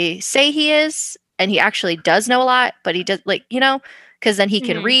as they say he is, and he actually does know a lot, but he does, like, because then he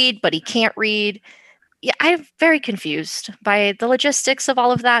can read, but he can't read. Yeah, I'm very confused by the logistics of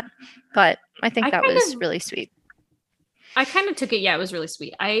all of that, but I think that was really sweet. I kind of took it, it was really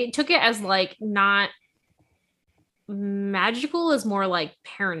sweet. I took it as like not magical, as more like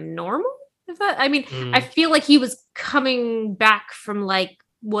paranormal. I feel like he was coming back from like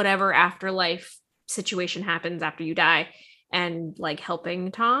whatever afterlife situation happens after you die and like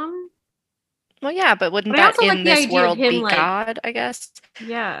helping Tom. Well, yeah, but wouldn't that in this world be like, God, I guess?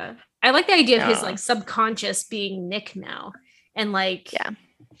 Yeah. I like the idea of his like subconscious being Nick now and like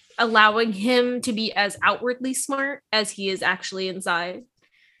allowing him to be as outwardly smart as he is actually inside.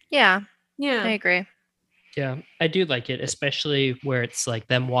 Yeah. Yeah. I agree. Yeah, I do like it, especially where it's like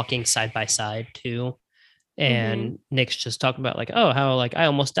them walking side by side too. And Nick's just talking about like, oh, how like I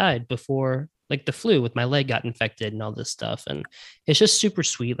almost died before like the flu with my leg got infected and all this stuff. And it's just super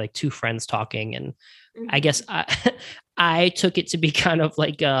sweet, like two friends talking. And I guess I took it to be kind of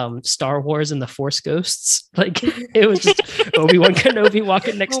like Star Wars and the Force Ghosts. Like it was just Obi-Wan Kenobi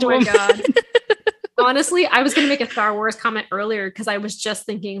walking next to him. Oh my God. Honestly, I was going to make a Star Wars comment earlier because I was just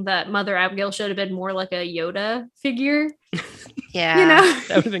thinking that Mother Abigail should have been more like a Yoda figure. Yeah.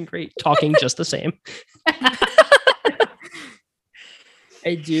 That would have been great. Talking just the same.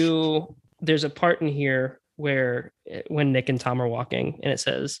 There's a part in here where when Nick and Tom are walking and it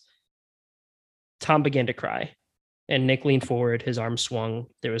says, Tom began to cry and Nick leaned forward, his arm swung.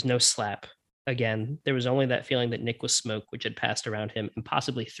 There was no slap. Again, there was only that feeling that Nick was smoke, which had passed around him and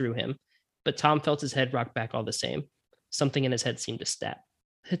possibly through him. But Tom felt his head rock back all the same. Something in his head seemed to snap.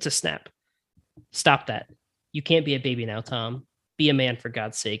 It's a snap. Stop that. You can't be a baby now, Tom. Be a man, for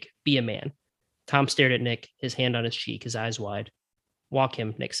God's sake. Be a man. Tom stared at Nick, his hand on his cheek, his eyes wide. Walk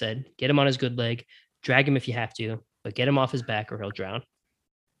him, Nick said. Get him on his good leg. Drag him if you have to, but get him off his back or he'll drown.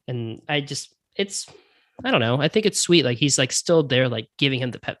 And I don't know. I think it's sweet. Like he's like still there, like giving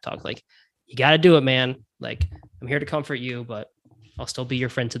him the pep talk. Like, you got to do it, man. Like, I'm here to comfort you, but I'll still be your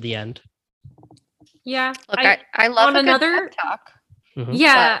friend to the end. Yeah. Look, I love on another pep talk.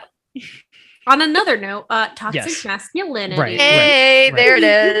 Yeah. But... On another note, toxic masculinity. Right, hey, there it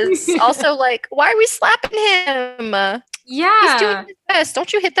is. Also, like, why are we slapping him? Yeah. He's doing his best.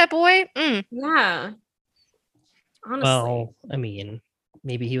 Don't you hit that boy? Yeah. Honestly. Well, I mean,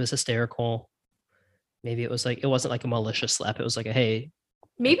 maybe he was hysterical. Maybe it wasn't like a malicious slap. It was like a, hey.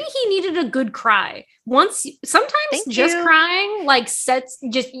 Maybe he needed a good cry. Sometimes just crying like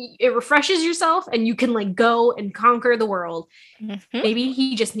it refreshes yourself and you can like go and conquer the world. Maybe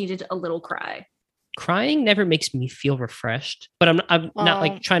he just needed a little cry. Crying never makes me feel refreshed, but I'm not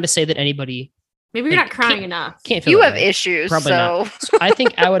like trying to say that anybody. Maybe you're not crying enough. Can't feel you have issues. Probably so. Not. So I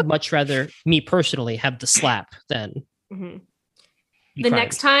think I would much rather, me personally, have the slap than. The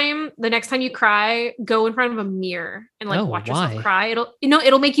next time you cry, go in front of a mirror and like watch yourself cry.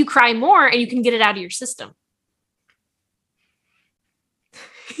 It'll make you cry more and you can get it out of your system.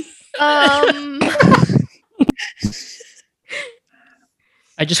 I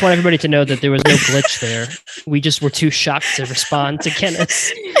just want everybody to know that there was no glitch there. We just were too shocked to respond to Kenneth.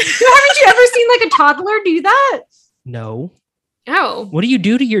 Haven't you ever seen like a toddler do that? No. Oh. What do you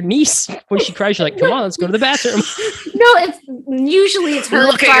do to your niece when she cries? You're like, come on, let's go to the bathroom. No, it's usually her.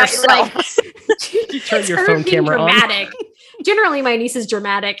 Look at yourself. Like, you turn your phone camera dramatic. on. Generally, my niece is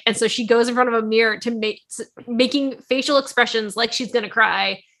dramatic, and so she goes in front of a mirror to making facial expressions like she's gonna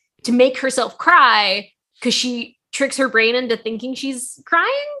cry to make herself cry because she tricks her brain into thinking she's crying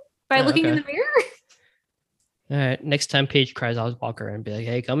by looking in the mirror. All right, next time Paige cries, I'll walk her and be like,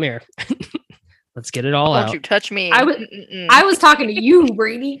 "Hey, come here." Let's get it all out. Don't you touch me. I was talking to you,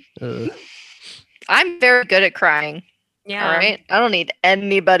 Brady. I'm very good at crying. Yeah. All right. I don't need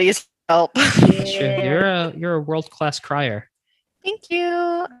anybody's help. Sure. You're a world-class crier. Thank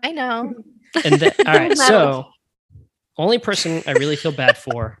you. I know. And all right. So only person I really feel bad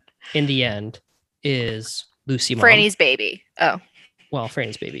for in the end is Lucy Mom. Franny's baby. Oh. Well,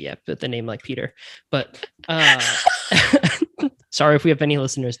 Franny's baby, yeah, but the name like Peter. But sorry if we have any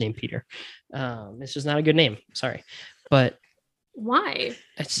listeners named Peter. It's just not a good name. Sorry. But Why?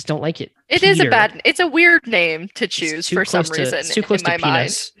 I just don't like it. It is a Peter. it's a weird name to It's choose too for some close to- reason it's too close in to my mind.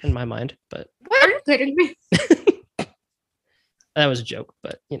 penis in my mind, but Are you kidding me? that was a joke.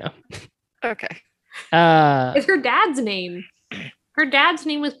 But Okay. It's her dad's name. Her dad's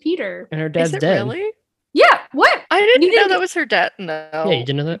name was Peter. and her dad's Is it dead. really? Yeah. What? I didn't You know didn't- that was her dad. No. Yeah, you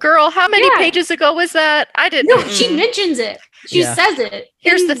didn't know that? Girl, how many Yeah. pages ago was that? I didn't. No, she mentions it. She Yeah. says it.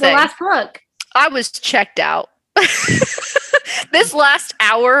 Here's in the thing. last book. I was checked out. This last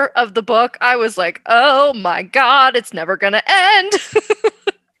hour of the book, I was like, oh my God, it's never going to end.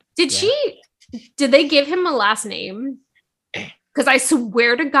 Did they give him a last name? Because I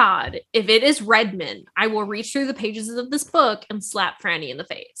swear to God, if it is Redmond, I will reach through the pages of this book and slap Franny in the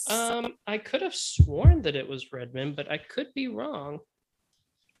face. I could have sworn that it was Redmond, but I could be wrong.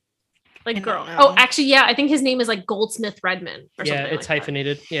 Like, I girl. don't Oh, know. actually, yeah, I think his name is like Goldsmith Redmond or Yeah, something. it's like that.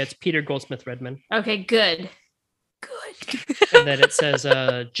 hyphenated. Yeah, it's Peter Goldsmith Redmond. Okay, good. Good. And then it says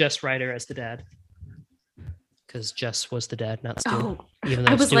Jess Ryder as the dad. Because Jess was the dad, not Stu. Oh, Even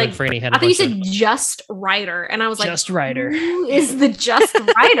I though was Stu like, and Franny had a I thought you bunch said of Just Ryder, and I was like, Just Ryder. Who is the Just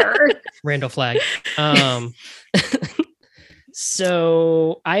Ryder? Randall Flagg.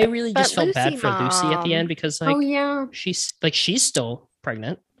 So I really just But felt bad Lucy for Lucy at the Mom. end because like Oh yeah, she's still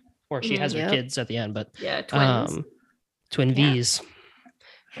pregnant, or she has her Yep. kids at the end, but yeah, twins. twin Yeah. V's.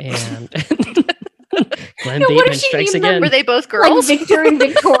 And Glenn Yeah, what if Bateman she strikes named them- again. Were they both like girls? Victor and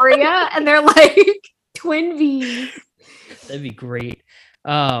Victoria, and they're like twin V's. That'd be great.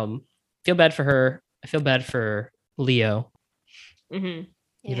 Feel bad for her. I feel bad for Leo. Mm-hmm.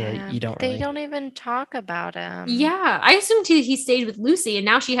 You don't They really- don't even talk about him. Yeah, I assumed he stayed with Lucy, and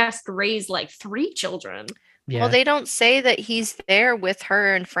now she has to raise like 3 children. Yeah. Well, they don't say that he's there with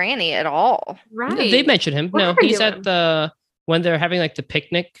her and Franny at all. No, Right? they mention him. What No, are they he's doing? at the when they're having like the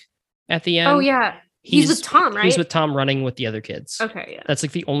picnic at the end. Oh yeah, he's with Tom, right? He's with Tom running with the other kids. Okay, yeah. That's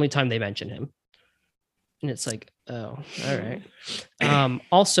like the only time they mention him. And it's like, oh, all right.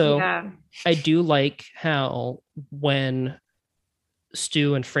 Also, yeah. I do like how when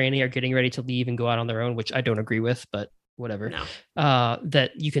Stu and Franny are getting ready to leave and go out on their own, which I don't agree with, but whatever. No.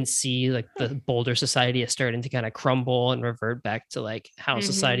 That you can see like the Boulder Society is starting to kind of crumble and revert back to like how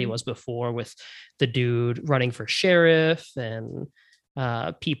society Mhm. was before, with the dude running for sheriff and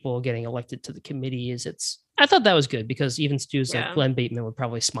people getting elected to the committees. I thought that was good because even Stu's Yeah. like Glenn Bateman would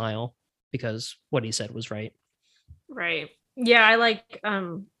probably smile because what he said was right. Right. Yeah, I like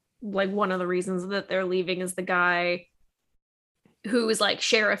one of the reasons that they're leaving is the guy who is like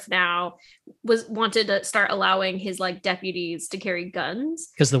sheriff now wanted to start allowing his like deputies to carry guns.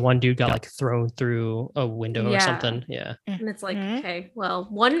 Because the one dude got like thrown through a window or Yeah. something. Yeah. And it's like, Mhm. okay, well,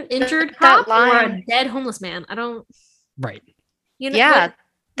 one injured that cop or a line- dead homeless man. I don't, Right. you know. Yeah, like,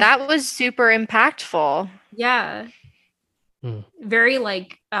 that was super impactful. yeah. Hmm. Very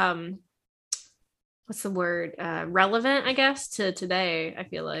like what's the word? Relevant, I guess, to today, I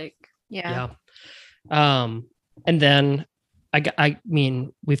feel like. Yeah. And then I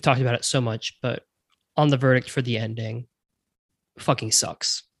mean, we've talked about it so much, but on the verdict for the ending, fucking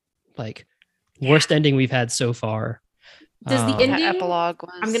sucks. Like, worst ending we've had so far. Does the That ending- epilogue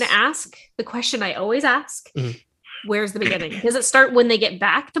was. I'm gonna ask the question I always ask. Mhm. Where's the beginning? Does it start when they get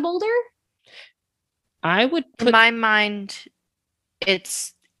back to Boulder? I would In put my mind,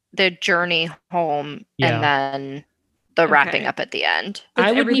 it's the journey home Yeah. and then the wrapping Okay. up at the end. I It's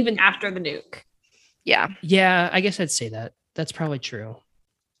wouldn't everything even- after the nuke. Yeah. yeah, I guess I'd say that. That's probably true.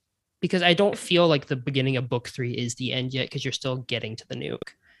 Because I don't feel like the beginning of book 3 is the end yet, because you're still getting to the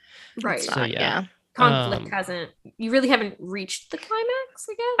nuke. Right. So, yeah. yeah. Conflict Um, hasn't. You really haven't reached the climax,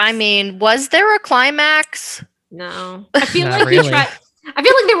 I guess. I mean, was there a climax? no. I feel Not like really. you tried. I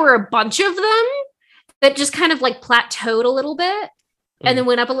feel like there were a bunch of them that just kind of like plateaued a little bit, and then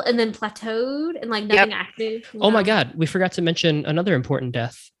went up and then plateaued, and like nothing active. you Oh my know? god, we forgot to mention another important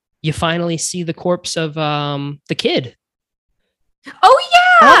death. You finally see the corpse of the kid. Oh yeah.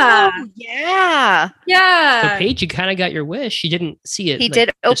 Oh, yeah. So Yeah. Paige, you kind of got your wish. You didn't see it. He like,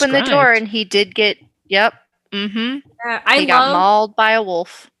 did open the door described. and he did get, yep. Mm-hmm. I He got love mauled by a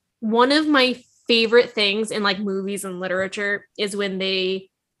wolf. one of my favorite things in like movies and literature is when they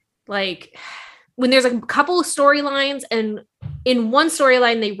like when there's like a couple of storylines, and in one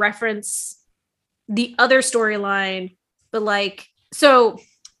storyline they reference the other storyline, but like, so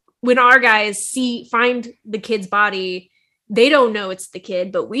when our guys find the kid's body, they don't know it's the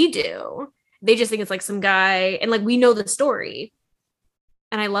kid, but we do. They just think it's like some guy, and like we know the story,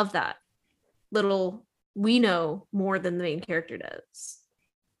 and I love that little, we know more than the main character does.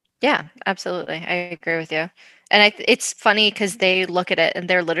 Yeah, absolutely. I agree with you. And it's funny because they look at it and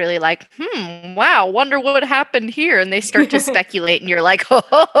they're literally like, wow, wonder what happened here. And they start to speculate and you're like,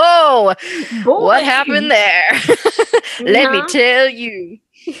 ho, what happened there? Let me tell you.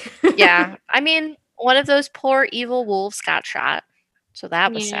 Yeah. I mean, one of those poor evil wolves got shot. So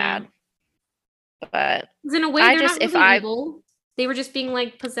that was sad. But in a way, they're not really evil. They were just being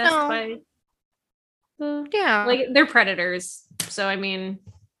like possessed by like they're predators. So I mean,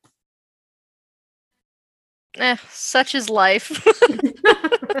 such is life.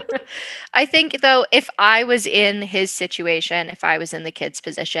 I think though, if I was in his situation, if I was in the kid's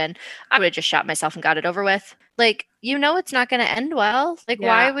position, I would have just shot myself and got it over with. Like, it's not going to end well. Like,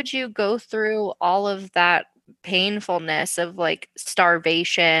 why would you go through all of that painfulness of like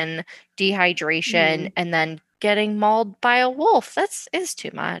starvation, dehydration, and then getting mauled by a wolf? Is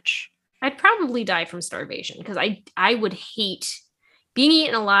too much. I'd probably die from starvation because I would hate being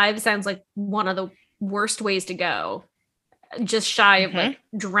eaten alive. Sounds like one of the worst ways to go. Just shy of like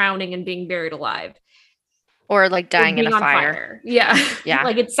drowning and being buried alive, or like dying in a fire. Yeah.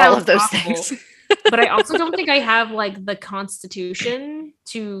 Like it sounds all of those awful. things. But I also don't think I have like the constitution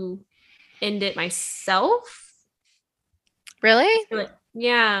to end it myself. Really?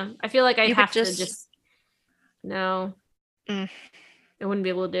 I feel like I have to just no. I wouldn't be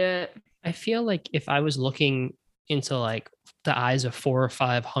able to do it. I feel like if I was looking into like the eyes of 4 or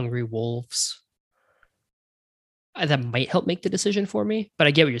 5 hungry wolves, that might help make the decision for me. But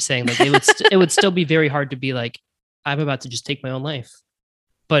I get what you're saying. Like it would still be very hard to be like, I'm about to just take my own life.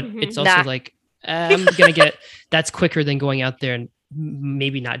 But it's also like, I'm gonna get that's quicker than going out there and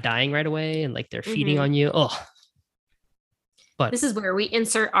maybe not dying right away and like they're feeding on you. But this is where we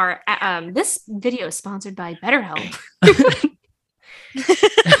insert our this video is sponsored by BetterHelp.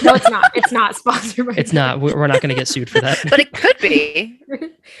 No, it's not. It's not sponsored by It's not. We're not going to get sued for that. But it could be.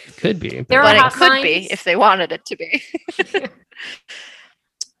 Could be. But it could be if they wanted it to be.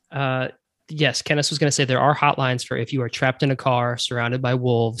 Yes, Kenneth was going to say there are hotlines for if you are trapped in a car surrounded by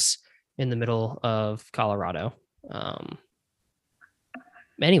wolves in the middle of Colorado.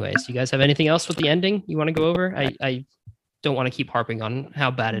 Anyways, you guys have anything else with the ending you want to go over? I don't want to keep harping on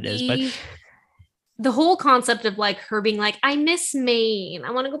how bad it is, but the whole concept of like her being like, I miss Maine.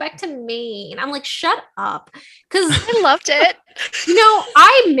 I want to go back to Maine. I'm like, shut up. Because I loved it.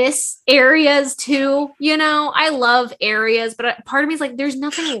 I miss areas too. I love areas, but part of me is like, there's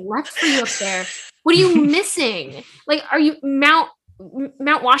nothing left for you up there. What are you missing? Like, are you Mount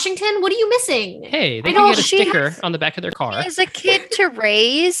Washington? What are you missing? Hey, they can get a sticker on the back of their car. She has a kid to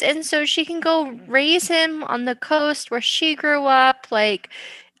raise, and so she can go raise him on the coast where she grew up. Like,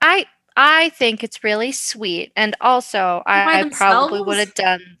 I think it's really sweet. And also, I probably would have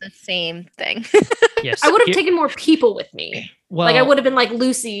done the same thing. Yes. I would have taken more people with me. Well, like, I would have been like,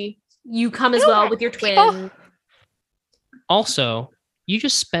 Lucy, you come as well with your twin. Also, you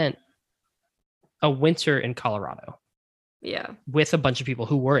just spent a winter in Colorado. Yeah. With a bunch of people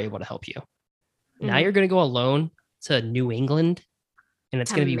who were able to help you. Now you're going to go alone to New England, and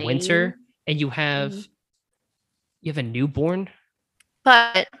it's going to be winter, and you have a newborn.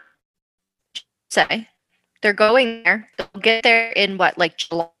 But say they're going there. They'll get there in like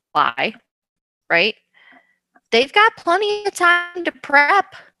July, right? They've got plenty of time to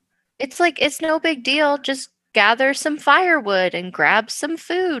prep. It's like, it's no big deal. Just gather some firewood and grab some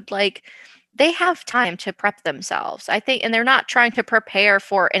food. Like, they have time to prep themselves, I think. And they're not trying to prepare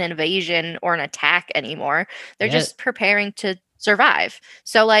for an invasion or an attack anymore. They're just preparing to survive.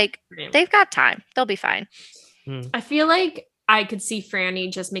 So like, they've got time. They'll be fine. I feel like I could see Franny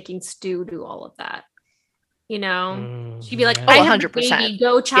just making Stu do all of that. She'd be like, I 100%.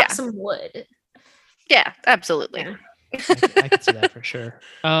 Go chop some wood. Yeah, absolutely. Yeah. I could see that for sure.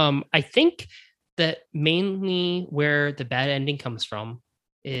 I think that mainly where the bad ending comes from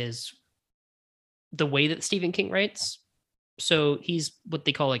is the way that Stephen King writes. So he's what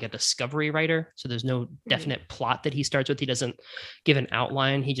they call like a discovery writer. So there's no definite plot that he starts with. He doesn't give an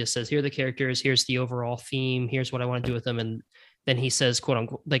outline. He just says, here are the characters. Here's the overall theme. Here's what I want to do with them. And then he says, quote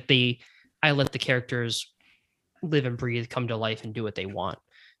unquote, like I let the characters live and breathe, come to life and do what they want.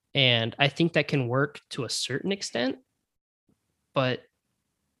 And I think that can work to a certain extent, but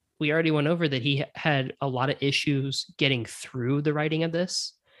we already went over that he had a lot of issues getting through the writing of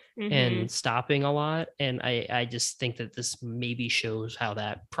this. And stopping a lot. And I just think that this maybe shows how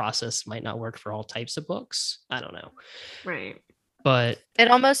that process might not work for all types of books. I don't know. Right. But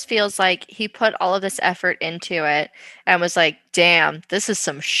it almost feels like he put all of this effort into it and was like, damn, this is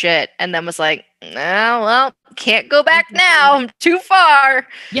some shit. And then was like, well, can't go back now. I'm too far.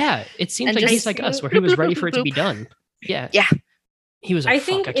 Yeah. It seems like he's like us, where he was ready for it to be done. Yeah. Yeah. He was like, I fuck,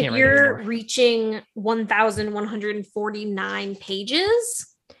 think I if can't write you're anymore. reaching 1,149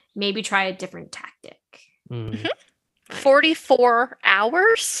 pages, maybe try a different tactic. Mm. 44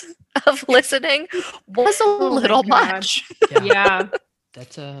 hours of listening was a Oh my little God. much. Yeah.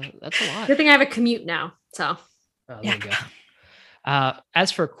 That's a lot. Good thing I have a commute now. So There you go.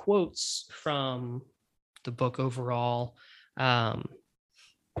 As for quotes from the book overall,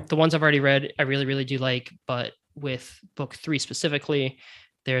 the ones I've already read, I really, really do like. But with book 3 specifically,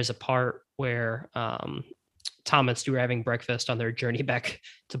 there's a part where Tom and Stu are having breakfast on their journey back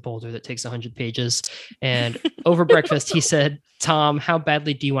to Boulder that takes 100 pages. And over breakfast, he said, Tom, how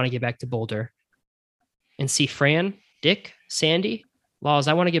badly do you want to get back to Boulder? And see Fran, Dick, Sandy, Laws,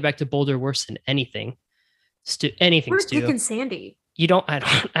 I want to get back to Boulder worse than anything. Anything, where's Stu. Dick and Sandy? I don't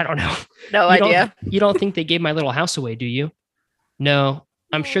know. No You idea. You don't think they gave my little house away, do you? No,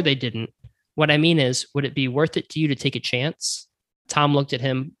 I'm sure they didn't. What I mean is, would it be worth it to you to take a chance? Tom looked at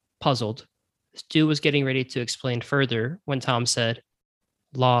him, puzzled. Stu was getting ready to explain further when Tom said,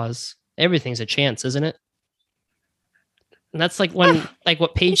 Laws, everything's a chance, isn't it? And that's like when, like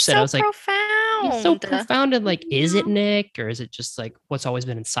what Paige He's said. so I was like, profound. he's so profound. And like, is it Yeah. Nick, or is it just like what's always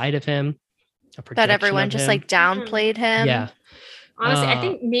been inside of him? A That projection everyone of just him? like downplayed him. Yeah. Honestly, I Uh,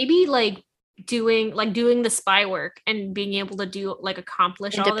 think maybe like doing the spy work and being able to do like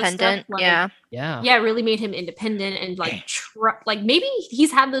accomplish all this stuff. Independent. Like, Yeah. yeah, it really made him independent and like like maybe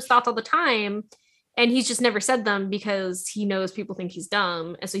he's had those thoughts all the time and he's just never said them because he knows people think he's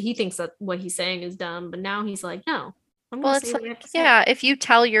dumb, and so he thinks that what he's saying is dumb. But now he's like, no, I'm Well, gonna it's say what I like, have to say. yeah, if you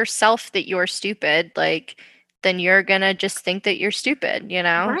tell yourself that you're stupid, like, then you're gonna just think that you're stupid, you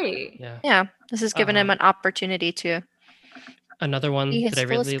know? Right. Yeah. Yeah. This has given him an opportunity to Another one be his that I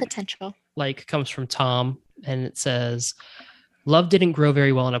fullest really potential. like comes from Tom, and it says, Love didn't grow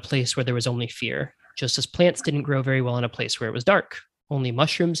very well in a place where there was only fear, just as plants didn't grow very well in a place where it was dark. Only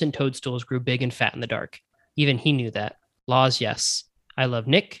mushrooms and toadstools grew big and fat in the dark. Even he knew that. Laws, yes. I love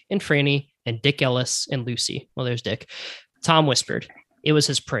Nick and Franny and Dick Ellis and Lucy. Well, there's Dick. Tom whispered. It was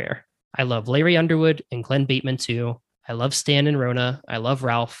his prayer. I love Larry Underwood and Glenn Bateman too. I love Stan and Rona. I love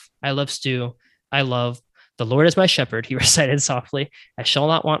Ralph. I love Stu. I love the Lord is my shepherd, he recited softly. I shall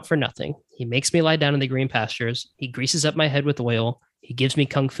not want for nothing. He makes me lie down in the green pastures. He greases up my head with oil. He gives me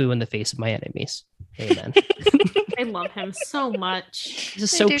kung fu in the face of my enemies. Amen. I love him so much.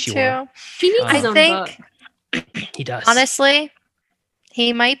 This is I so do pure. too. He needs I his own think- book. He does. Honestly,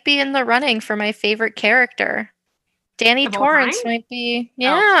 he might be in the running for my favorite character. Danny Of all Torrance time? might be.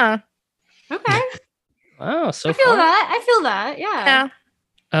 Yeah. Okay. Wow, so I feel far. that. I feel that. Yeah.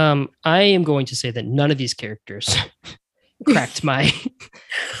 Yeah. I am going to say that none of these characters cracked my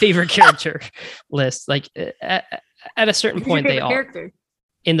favorite character list. Like at a certain Who's your point, they favorite all character?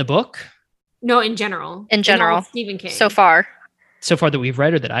 in the book No, in general. In all general. of Stephen King. So far. so far that we've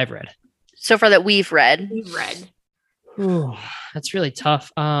read or that I've read. So far that we've read. We've read. Ooh, that's really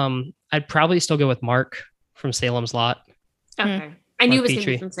tough. I'd probably still go with Mark from Salem's Lot. Okay. I knew it Mark was going to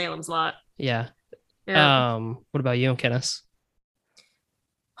Petrie. be from Salem's Lot. Yeah. Yeah. What about you, Kenneth?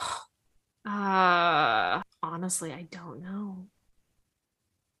 Honestly, I don't know.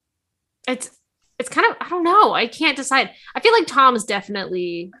 It's kind of, I don't know. I can't decide. I feel like Tom's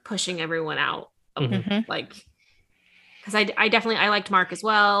definitely pushing everyone out. Of, Mhm. Mhm. Like, because I definitely, I liked Mark as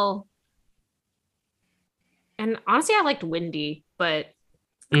well. And honestly, I liked Wendy, but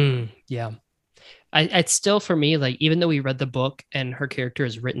Yeah. It's still for me, like, even though we read the book and her character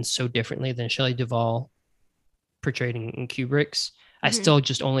is written so differently than Shelley Duvall portrayed in Kubrick's, I Mhm. still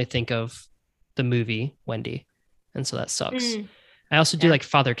just only think of the movie Wendy. And so that sucks. mm, I also do Yeah. like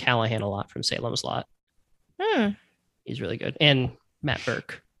Father Callahan a lot from Salem's Lot. Hmm. He's really good. And Matt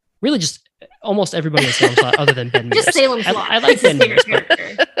Burke. Really just almost everybody in Salem's Lot other than Ben Mears. just Salem's I, Lot. I like It's his Ben Mears, favorite but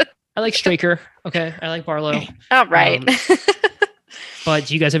character. I like Straker. Okay. I like Barlow. All right. But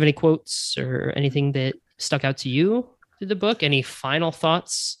do you guys have any quotes or anything that stuck out to you through the book? Any final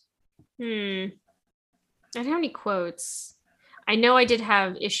thoughts? I don't have any quotes. I know I did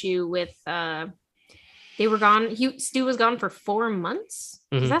have issue with they were gone. Stu was gone for 4 months.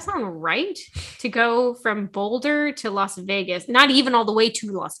 Mhm. Does that sound right? To go from Boulder to Las Vegas, not even all the way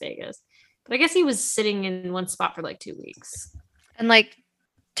to Las Vegas. But I guess he was sitting in one spot for like 2 weeks. And like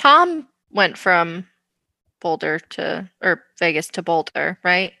Tom went from Boulder to or Vegas to Boulder,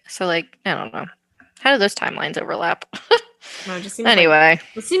 right? So like I don't know. How do those timelines overlap? No, it just seems like, Anyway,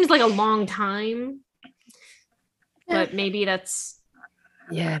 it seems like a long time. But maybe that's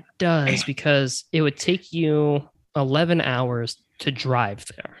Yeah, it does, because it would take you 11 hours to drive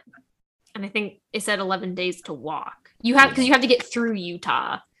there. and I think it said 11 days to walk. You have because you have to get through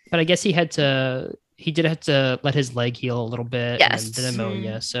Utah. But I guess he he did have to let his leg heal a little bit, Yes. and then the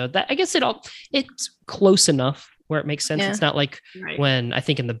pneumonia. So that I guess it's close enough where it makes sense. Yeah. It's not like Right. when I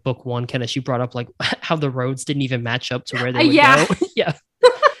think in the book one, Kenneth, you brought up like how the roads didn't even match up to where they would Yeah. go. Yeah.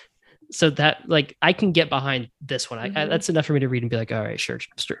 So that like I can get behind this one. Mhm. That's enough for me to read and be like, all right, sure,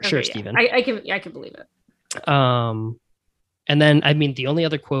 Okay, yeah. Stephen. I can believe it. And then I mean the only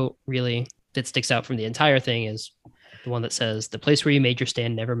other quote really that sticks out from the entire thing is the one that says, "The place where you made your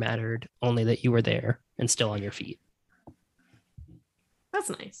stand never mattered, only that you were there and still on your feet." That's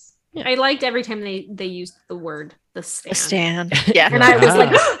nice. Yeah. I liked every time they used the word the stand. A stand. Yeah. And I was like,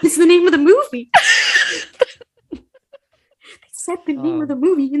 Ah. this is the name of the movie. They said the name of the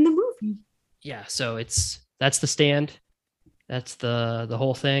movie in the movie. Yeah, so that's the stand. That's the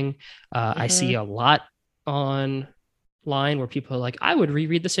whole thing. I see a lot online where people are like, I would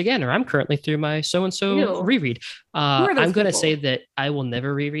reread this again, or I'm currently through my so-and-so Ew. reread. are those I'm going to people? say that I will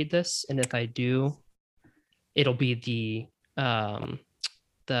never reread this. And if I do, it'll be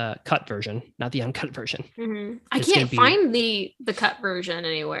the cut version, not the uncut version. Mhm. I It's gonna can't be- find the cut version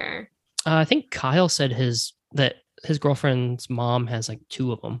anywhere. I think Kyle said his girlfriend's mom has like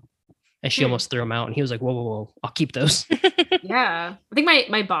 2 of them. And she Hmm. almost threw them out. And he was like, whoa, I'll keep those. Yeah. I think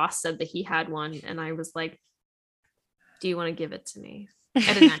my boss said that he had one, and I was like, do you want to give it to me?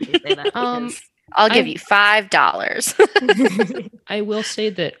 I didn't actually say that. because- I'll give I- you $5. I will say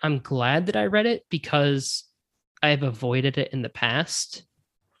that I'm glad that I read it because I've avoided it in the past.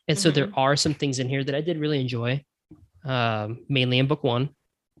 And so there are some things in here that I did really enjoy, mainly in book 1.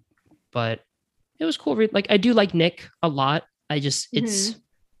 But it was cool. Like I do like Nick a lot. I just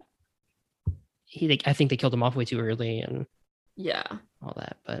I think they killed him off way too early and yeah. all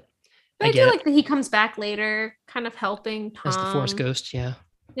that. But But I, I do get it. like that he comes back later, kind of helping Tom. As the Force Ghost, yeah.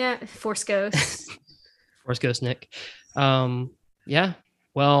 Yeah, Force Ghost. Force Ghost Nick. Yeah.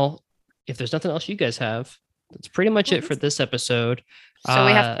 Well, if there's nothing else you guys have, that's pretty much it for this episode. So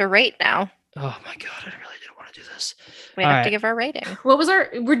we have to rate now. Oh my god, I really didn't want to do this. We All have to right. give our rating. What was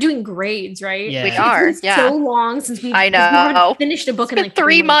we're doing grades, right? Yeah. We It's are. It's been Yeah. so long since we I we haven't know. finished a book It's in been like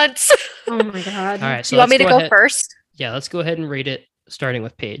 3 months. Oh my god. All right, Do so you want me let's to go ahead. first? Yeah, let's go ahead and rate it, starting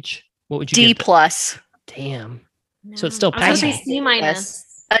with Paige. What would you D give? plus. Damn. So it's still I was gonna say passing. C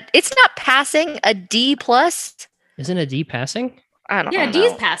minus. It's not passing. A D plus. Isn't a D passing? I don't Yeah, know. D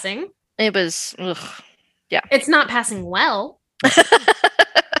is passing. It was. Ugh. It's not passing well.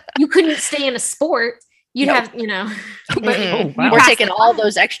 You couldn't stay in a sport. You'd Nope. have, but, Mm-mm. Oh, wow. We're passed taking the all class.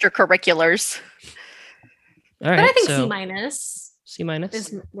 those extracurriculars. All right. But I think so C minus C minus.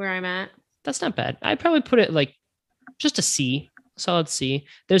 is where I'm at. That's not bad. I'd probably put it like just a C, solid C.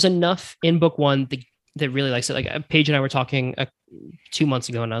 There's enough in book 1 that really likes it. Like Paige and I were talking 2 months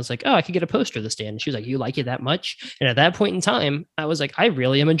ago, and I was like, "Oh, I could get a poster of the stand." And she was like, "You like it that much?" And at that point in time, I was like, "I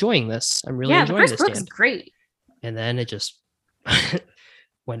really am enjoying this. I'm really Yeah, the enjoying first this book's stand." great. And then it just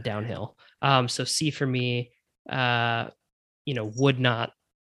went downhill. So C for me. Would not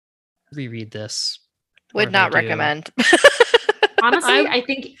reread this. Or Would if not I do- recommend. Honestly, I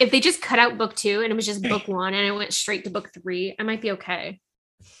think if they just cut out book 2 and it was just book 1 and it went straight to book 3, I might be okay.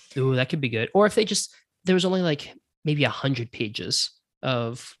 Ooh, that could be good. Or if there was only like maybe 100 pages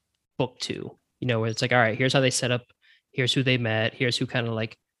of book 2, where it's like, all right, here's how they set up, here's who they met, here's who kind of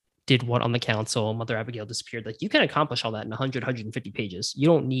like did what on the council, Mother Abigail disappeared. Like you can accomplish all that in 100, 150 pages. You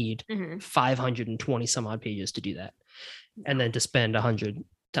don't need Mhm. 520 some odd pages to do that. And then to spend 100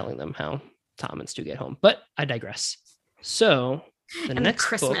 telling them how Tom and Stu get home. But I digress. So the And next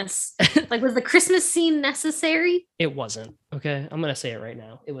Christmas. book, Like, was the Christmas scene necessary? it wasn't. Okay. I'm going to say it right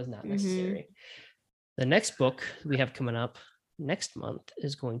now. It was not Mhm. necessary. The next book we have coming up next month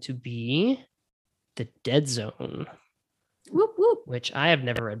is going to be The Dead Zone, Whoop whoop. which I have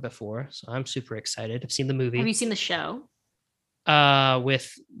never read before. So I'm super excited. I've seen the movie Have you seen the show?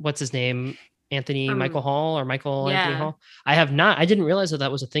 with what's his name? Anthony Michael Hall or Michael Anthony yeah. Hall. I have not. I didn't realize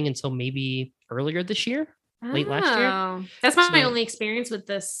that was a thing until maybe earlier this year. Late last year? Oh. That's my So- only experience with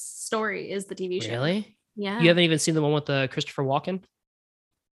this story is the TV show. Really? Yeah. You haven't even seen the one with Christopher Walken?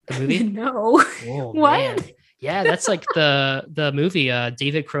 The movie? No. Oh, What? man. Yeah, that's like the movie.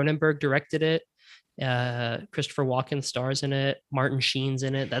 David Cronenberg directed it. Christopher Walken stars in it. Martin Sheen's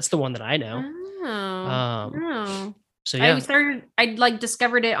in it. That's the one that I know. Oh. No. So I yeah, like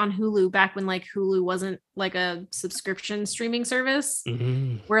discovered it on Hulu back when like Hulu wasn't like a subscription streaming service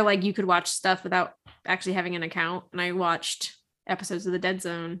Mhm. where like you could watch stuff without actually having an account. And I watched episodes of The Dead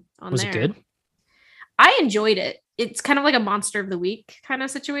Zone on Was there. it good? I enjoyed it. It's kind of like a Monster of the Week kind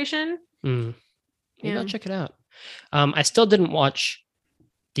of situation. Mm. Maybe I'll Yeah. check it out. I still didn't watch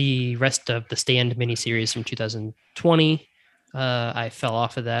the rest of the Stand miniseries from 2020. I fell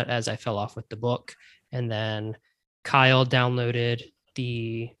off of that as I fell off with the book. And then Kyle downloaded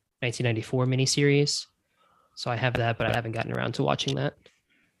the 1994 miniseries. So I have that, but I haven't gotten around to watching that.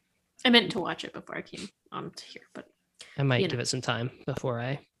 I meant to watch it before I came to here, but I might give it some time before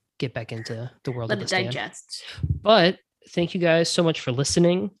I get back into the world let of it the stand. digest. But thank you guys so much for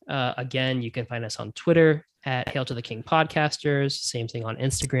listening. Again, you can find us on Twitter at Hail to the King Podcasters. Same thing on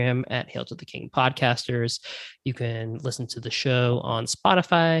Instagram at Hail to the King Podcasters. You can listen to the show on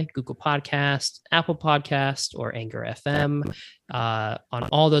Spotify, Google Podcasts, Apple Podcasts, or Anchor FM. On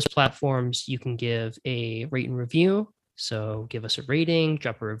all those platforms, you can give a rate and review. So give us a rating,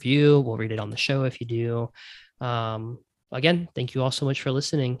 drop a review. We'll read it on the show if you do. Again, thank you all so much for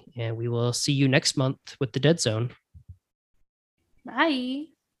listening, and we will see you next month with the Dead Zone. Bye.